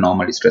means like a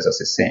normal stresses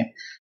is same.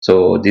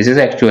 So this is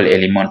actual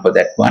element for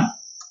that one,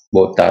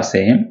 both are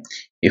same.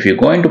 If you're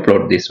going to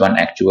plot this one,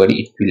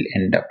 actually it will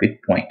end up with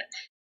point,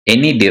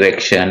 any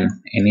direction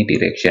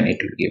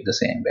it will give the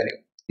same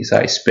value. These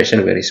are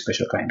special, very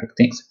special kind of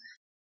things.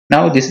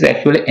 Now this is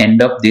actually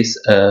end of this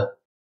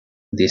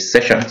these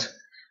sessions,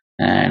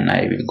 and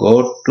I will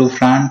go to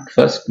front.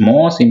 First,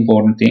 most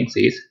important things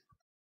is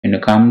when you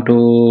come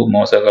to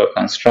Mohr circle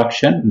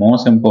construction,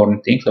 most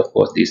important things, of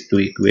course, these two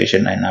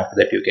equations, and after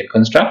that you can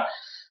construct.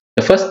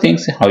 The first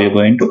things how you're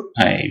going to,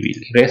 I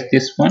will erase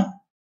this one.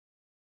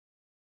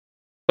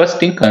 First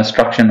thing,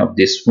 construction of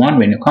this one.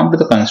 When you come to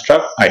the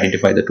construct,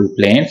 identify the two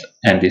planes,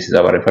 and this is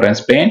our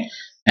reference plane,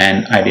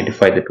 and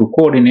identify the two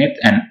coordinates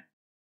and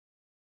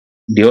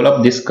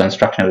develop this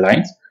construction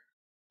lines,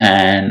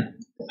 and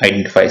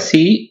identify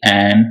C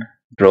and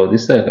draw the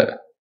circle.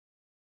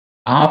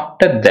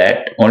 After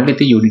that, only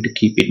thing you need to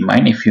keep in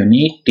mind, if you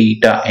need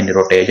theta any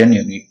rotation,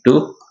 you need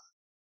to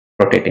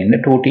rotate in the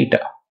 2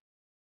 theta,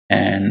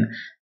 and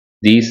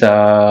these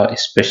are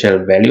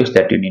special values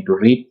that you need to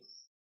read,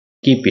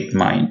 keep it in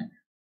mind.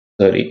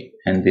 Sorry,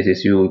 and this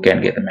is, you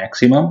can get the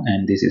maximum,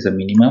 and this is a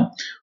minimum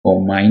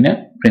or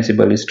minor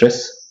principal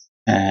stress,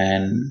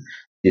 and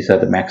these are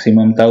the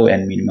maximum tau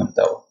and minimum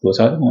tau. Those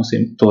are the most,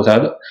 those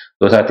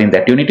are things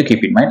that you need to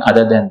keep in mind.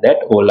 Other than that,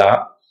 all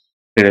are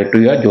related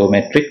to your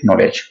geometric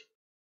knowledge.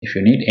 If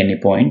you need any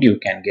point, you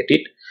can get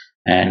it,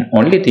 and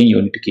only thing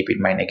you need to keep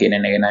in mind, again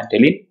and again I'm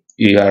telling,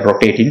 you are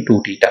rotating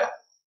 2 theta.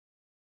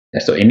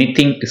 So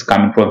anything is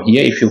coming from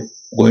here, if you're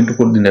going to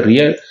put in the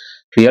real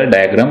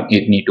diagram,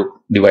 you need to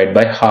divide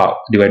by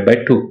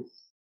 2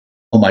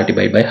 or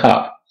multiply by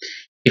half.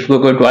 If we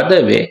go to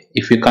other way,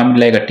 if you come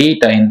like a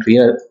theta in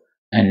real,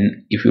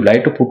 and if you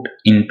like to put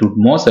into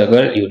Mohr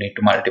circle, you need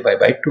to multiply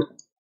by 2.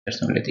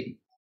 That's the only thing.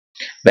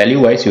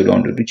 Value wise, you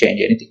don't need to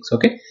change anything.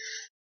 Okay,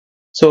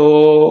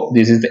 so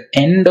this is the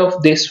end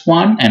of this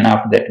one, and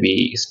after that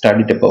we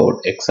studied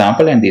about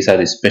example, and these are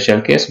the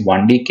special case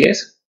 1D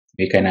case.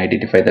 we can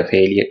identify the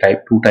failure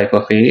type, two type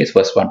of failures.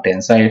 First one,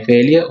 tensile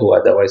failure, or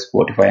otherwise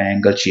 45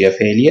 angle shear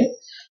failure.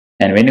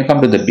 And when you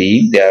come to the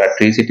beam, there are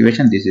three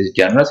situations. This is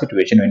general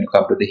situation. When you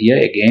come to the here,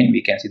 again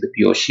we can see the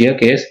pure shear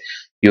case.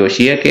 Pure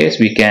shear case,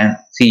 we can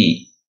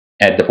see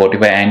at the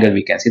 45 angle,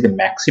 we can see the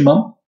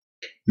maximum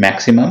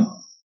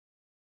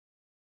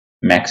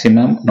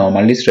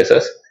normal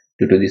stresses.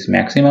 Due to this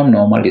maximum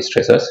normal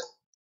stresses,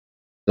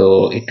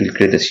 so it will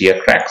create the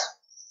shear cracks,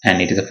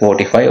 and it is a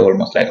 45,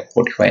 almost like a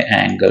 45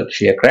 angle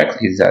shear cracks.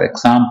 These are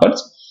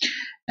examples.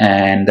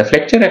 And the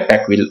flexure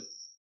effect will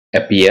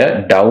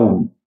appear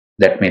down,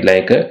 that means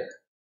like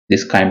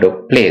this kind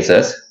of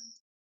places,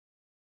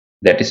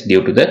 that is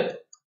due to the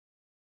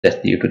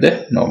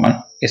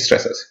normal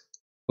stresses.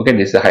 Okay,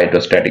 this is the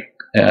hydrostatic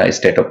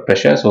state of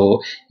pressure.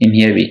 So in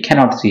here we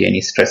cannot see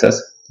any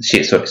stresses,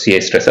 shear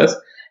stresses,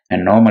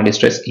 and normal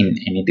stress in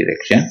any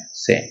direction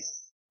same.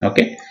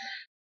 Okay,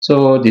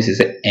 so this is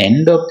the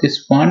end of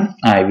this one.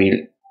 I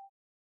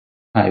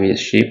will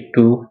shift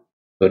to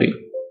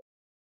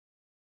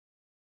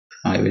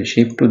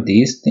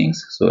these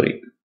things.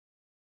 Sorry.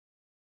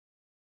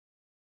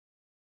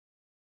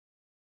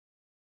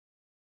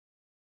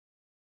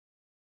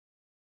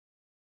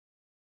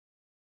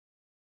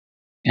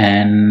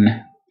 And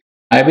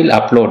I will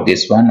upload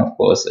this one. Of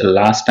course,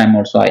 last time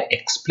also I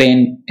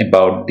explained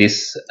about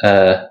this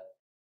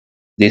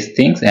these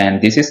things,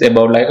 and this is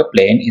about like a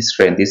plane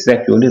strain. This is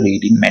actually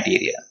reading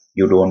material.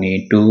 You don't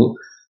need to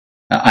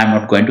I'm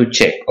not going to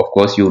check. Of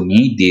course, you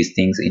need these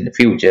things in the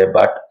future,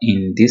 but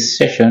in this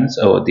sessions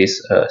or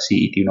this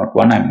CET Note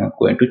 1, I'm not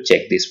going to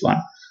check this one.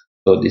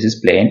 So this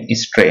is plane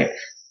strain.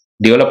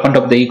 Development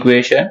of the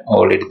equation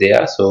already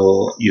there,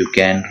 so you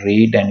can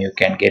read and you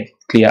can get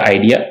clear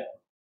idea.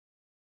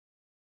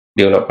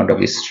 Development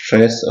of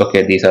stress.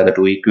 Okay, these are the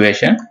two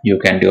equations. You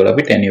can develop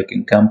it and you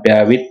can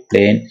compare with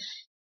plane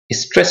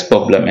stress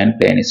problem and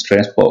plane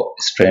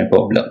strain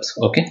problems.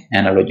 Okay,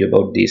 analogy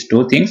about these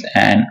two things.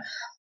 And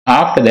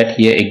after that,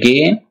 here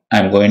again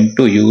I'm going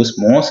to use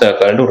Mohr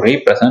circle to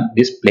represent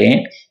this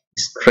plane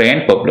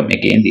strain problem.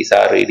 Again, these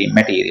are reading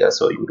material,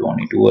 so you don't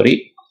need to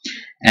worry.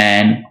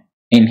 And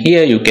in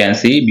here you can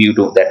see due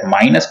to that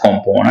minus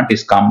component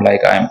is come,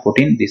 like I am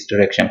putting this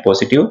direction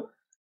positive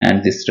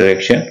and this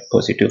direction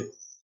positive.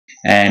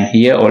 And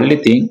here only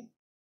thing,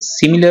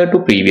 similar to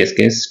previous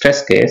case,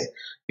 stress case,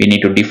 we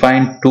need to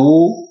define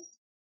two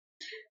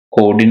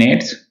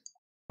coordinates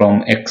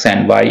from x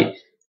and y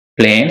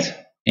planes.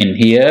 In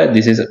here,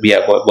 this is we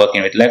are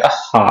working with like a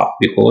half,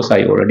 because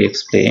I already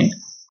explained.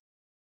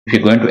 If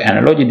you're going to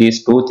analogy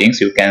these two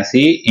things, you can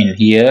see in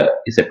here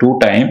is a 2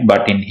 time,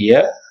 but in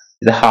here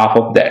is a half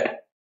of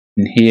that.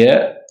 In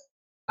here,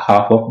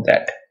 half of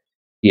that.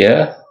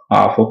 Here,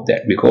 half of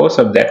that. Because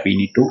of that, we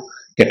need to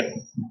get.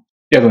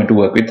 We are going to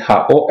work with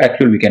half. Oh,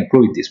 actually, we can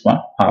prove this one,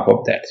 half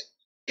of that.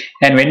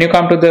 And when you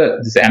come to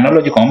this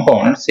analogy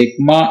component,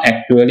 sigma,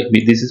 actually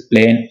this is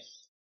plane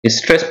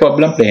stress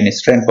problem, plane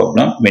strain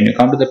problem. When you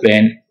come to the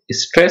plane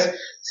stress,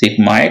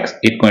 sigma x,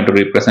 it's going to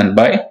represent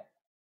by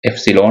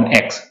epsilon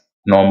x,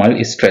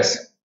 normal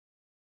stress.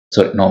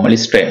 So normal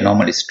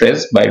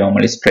stress by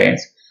normal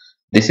strains.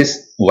 This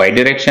is y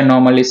direction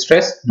normal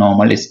stress,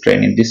 normal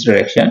strain in this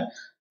direction.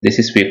 This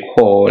is we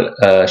call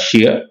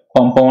shear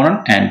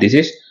component, and this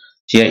is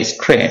shear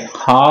strain.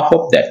 Half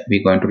of that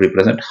we're going to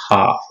represent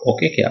half.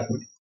 Okay,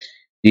 carefully.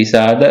 These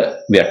are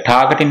the we are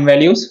targeting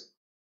values.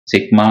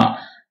 Sigma.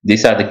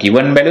 These are the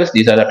given values.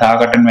 These are the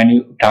target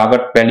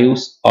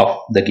values of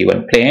the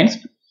given planes,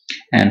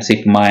 and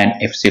sigma and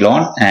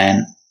epsilon.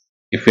 And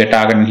if we are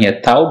targeting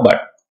here tau,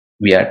 but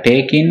we are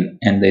taking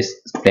in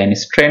this plane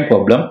strain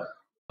problem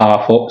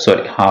half of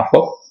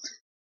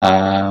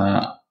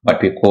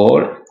what we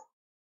call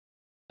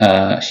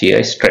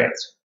shear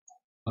strains.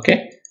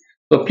 Okay,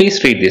 so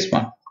please read this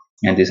one,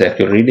 and this is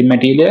actually reading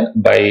material.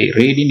 By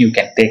reading, you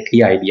can take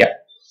the idea.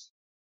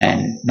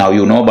 And now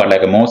you know about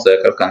like a Mohr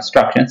circle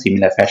construction,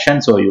 similar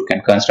fashion. So you can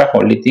construct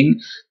only thing,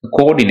 the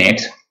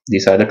coordinates.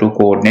 These are the two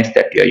coordinates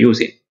that you are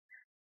using.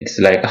 It's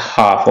like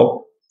half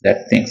of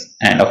that things.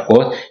 And of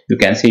course, you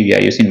can see we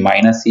are using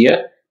minus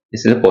here.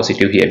 This is a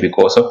positive here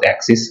because of the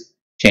axis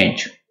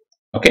change.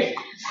 Okay.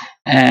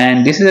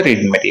 And this is a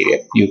reading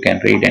material. You can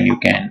read and you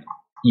can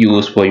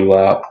use for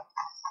your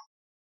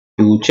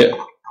future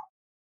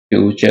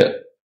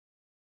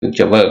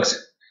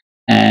works.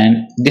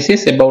 And this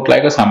is about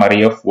like a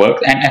summary of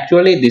work, and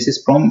actually this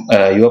is from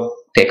your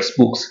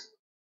textbooks,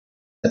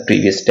 the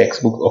previous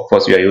textbook. Of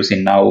course, you are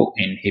using now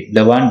in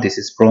Hitler one. This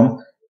is from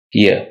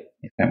here,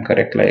 if I'm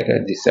correct, like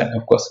this one,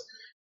 of course,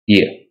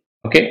 here.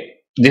 Okay,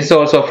 this is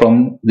also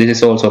from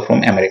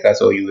America,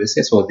 so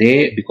USA. So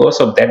they, because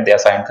of that, their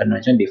sign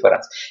convention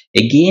difference.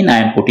 Again, I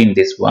am putting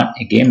this one.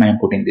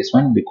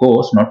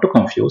 Because not to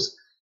confuse,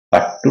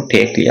 but to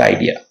take the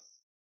idea.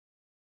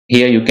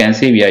 Here you can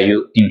see we are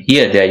in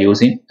here they are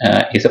using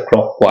is a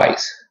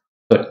clockwise,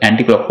 so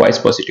anti-clockwise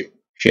positive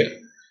shear.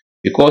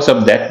 Because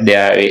of that,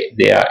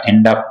 they are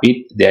end up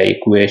with their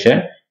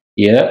equation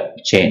here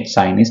change,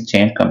 sign is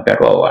changed compared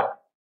to our one.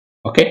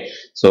 Okay,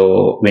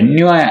 so when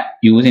you are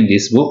using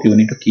this book, you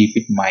need to keep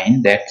in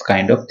mind that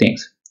kind of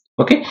things.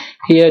 Okay,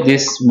 here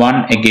this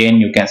one again,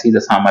 you can see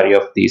the summary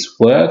of these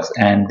works,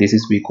 and this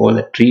is we call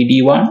the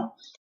 3D one,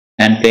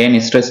 and plane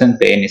stress and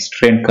plane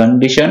strain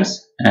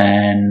conditions,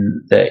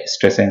 and the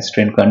stress and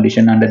strain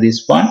condition under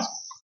this one,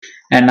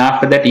 and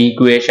after that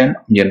equation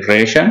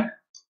generation,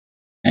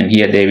 and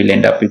here they will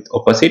end up with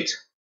opposites,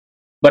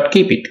 but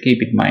keep it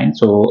in mind.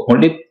 So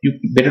only you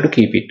better to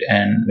keep it,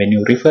 and when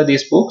you refer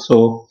this book,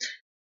 so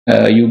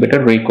you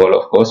better recall,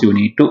 of course, you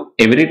need to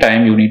every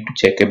time you need to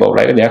check about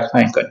like their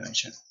sign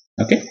convention.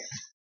 Okay,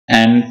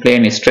 and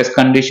plane stress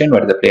condition,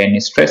 what is the plane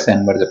stress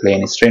and what is the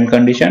plane strain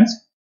conditions,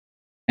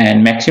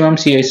 and maximum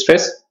shear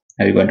stress,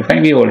 are you going to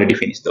find? We already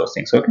finished those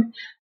things. Okay,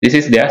 this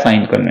is their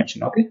sign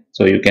convention. Okay,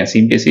 so you can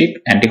simply see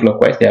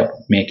anti-clockwise they are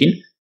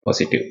making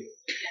positive,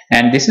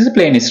 and this is a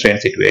plane strain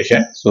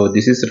situation, so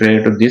this is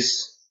related to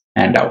this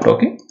handout.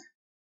 Okay,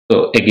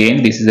 so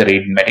again this is a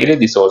reading material,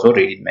 this is also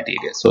reading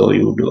material, so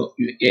you do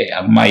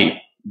my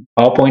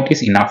PowerPoint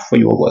is enough for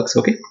your works.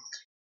 Okay,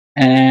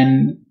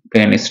 and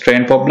plane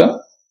strain problem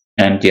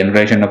and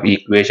generation of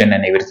equation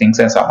and everything's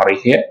a summary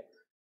here.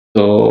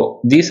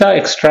 So these are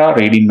extra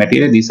reading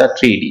material, these are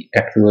 3D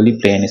actually,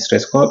 plane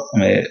stress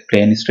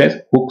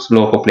Hooke's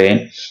law for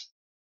plane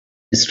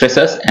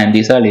stresses, and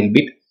these are a little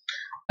bit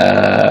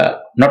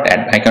not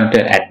I cannot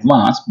tell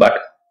advanced, but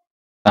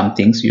some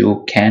things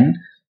you can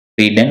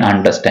read and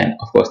understand.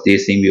 Of course,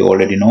 this thing we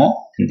already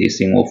know, and this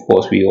thing of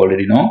course we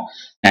already know,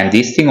 and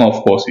this thing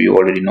of course we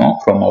already know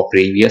from our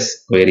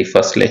previous very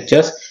first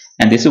lectures,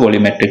 and this is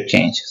volumetric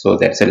change, so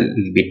that's a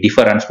little bit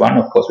different one.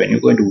 Of course, when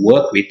you're going to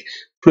work with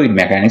fluid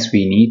mechanics,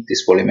 we need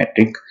this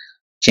volumetric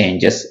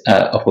changes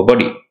of a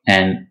body,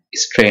 and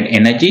strain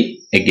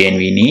energy again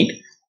we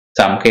need.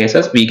 Some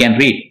cases we can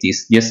read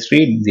this, just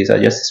read, these are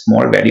just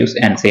small values,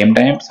 and same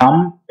time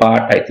some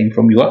part I think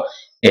from your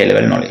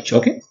A-level knowledge.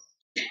 Okay,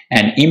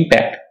 and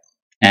impact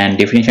and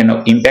definition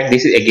of impact,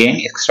 this is again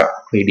extra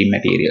reading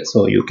material,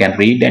 so you can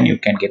read and you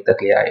can get the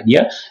clear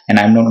idea, and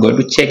I'm not going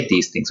to check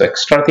these things. So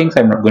extra things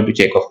I'm not going to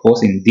check. Of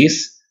course, in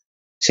this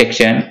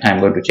section I'm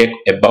going to check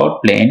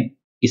about plane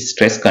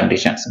stress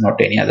conditions, not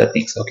any other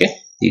things. Okay,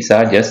 these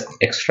are just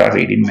extra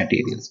reading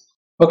materials.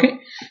 Okay,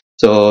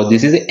 so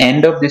this is the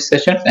end of this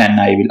session,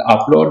 and I will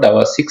upload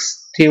our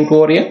 6th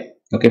tutorial.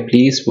 Okay,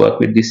 please work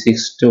with this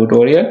 6th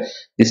tutorial.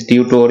 This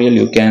tutorial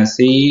you can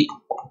see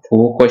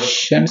 4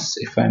 questions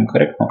if I'm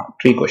correct, no,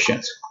 3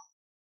 questions.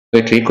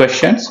 So 3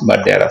 questions,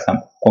 but there are some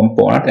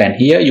components, and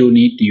here you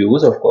need to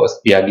use, of course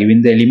we are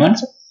given the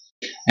elements,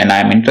 and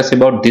I'm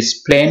interested about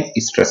this plane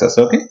stresses.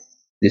 Okay,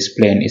 this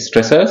plane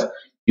stresses,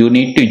 you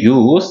need to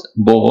use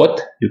both,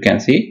 you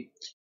can see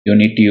you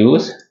need to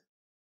use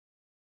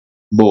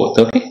both.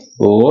 Okay,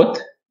 both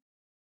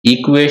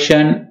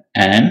equation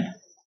and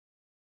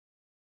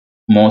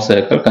Mohr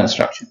circle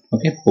construction.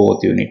 Okay,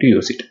 both you need to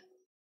use it,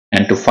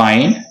 and to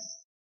find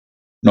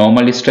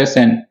normal stress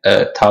and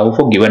tau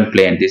for given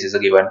plane. This is a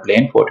given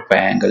plane, 45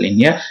 angle in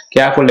here.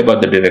 Careful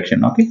about the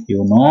direction. Okay,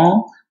 you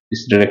know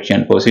this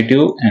direction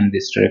positive and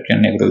this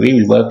direction negative. We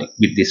will work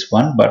with this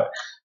one, but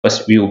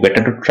first you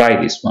better to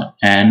try this one,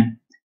 and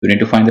you need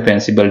to find the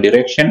principal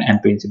direction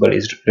and principal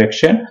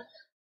direction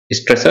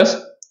stresses,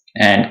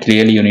 and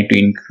clearly you need to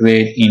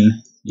include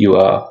in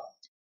your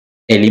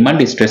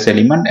element, stress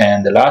element,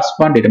 and the last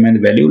one determine the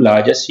value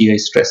largest shear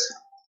stress.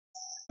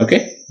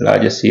 Okay,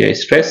 largest shear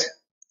stress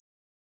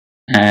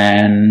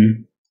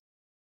and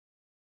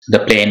the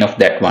plane of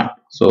that one.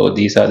 So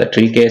these are the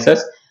 3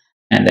 cases,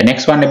 and the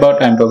next one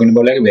about I'm talking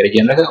about like very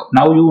general.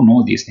 Now you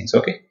know these things.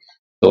 Okay,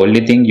 the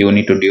only thing you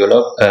need to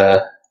develop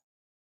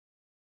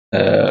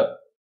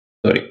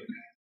sorry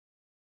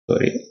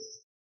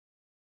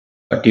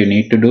what you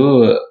need to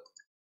do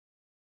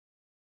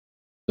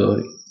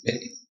sorry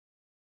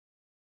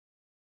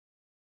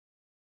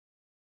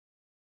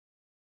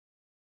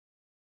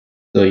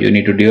so you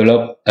need to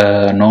develop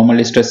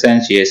normal stress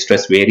and shear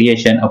stress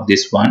variation of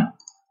this one.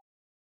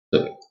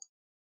 So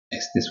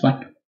next this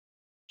one,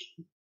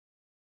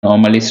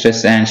 normal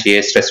stress and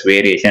shear stress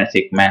variation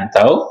sigma and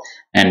tau,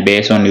 and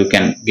based on you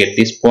can get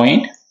this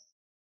point.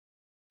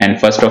 And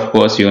first of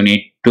course you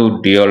need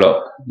to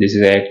develop, this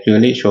is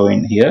actually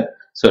showing here,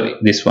 sorry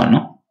this one,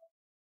 no?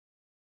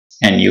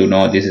 And you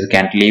know this is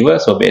cantilever,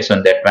 so based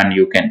on that one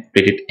you can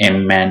predict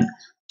M and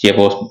shear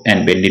force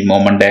and bending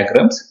moment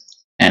diagrams,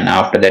 and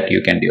after that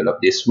you can develop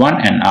this one,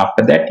 and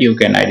after that you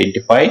can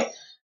identify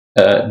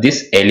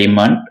this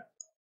element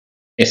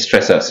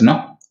stresses,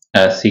 no?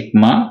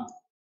 Sigma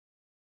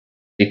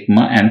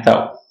and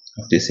tau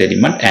of this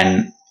element,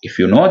 and if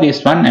you know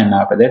this one, and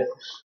after that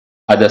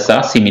others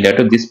are similar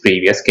to these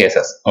previous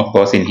cases. Of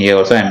course in here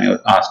also I am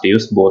asked to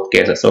use both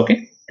cases.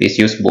 Okay, please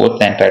use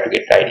both and try to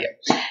get the idea.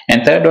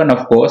 And third one,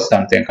 of course,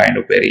 something kind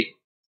of very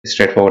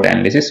straightforward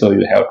analysis. So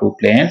you have 2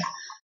 planes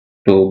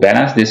to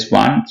balance this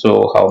one,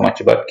 so how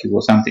much about Q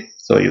or something,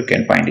 so you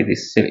can find it.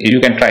 This you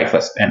can try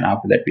first, and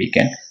after that we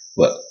can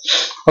work.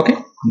 Okay,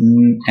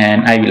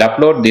 and I will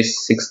upload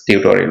this 6th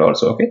tutorial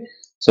also. Okay,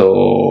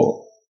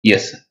 so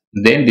yes,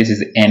 then this is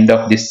the end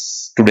of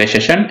this today's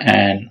session,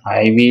 and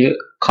I will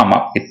come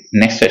up with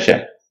next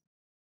session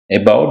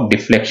about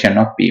deflection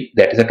of beam.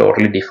 That is a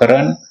totally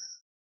different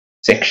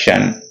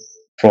section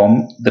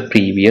from the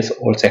previous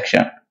old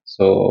section.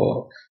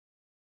 So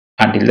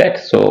until that,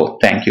 so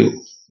thank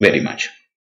you very much.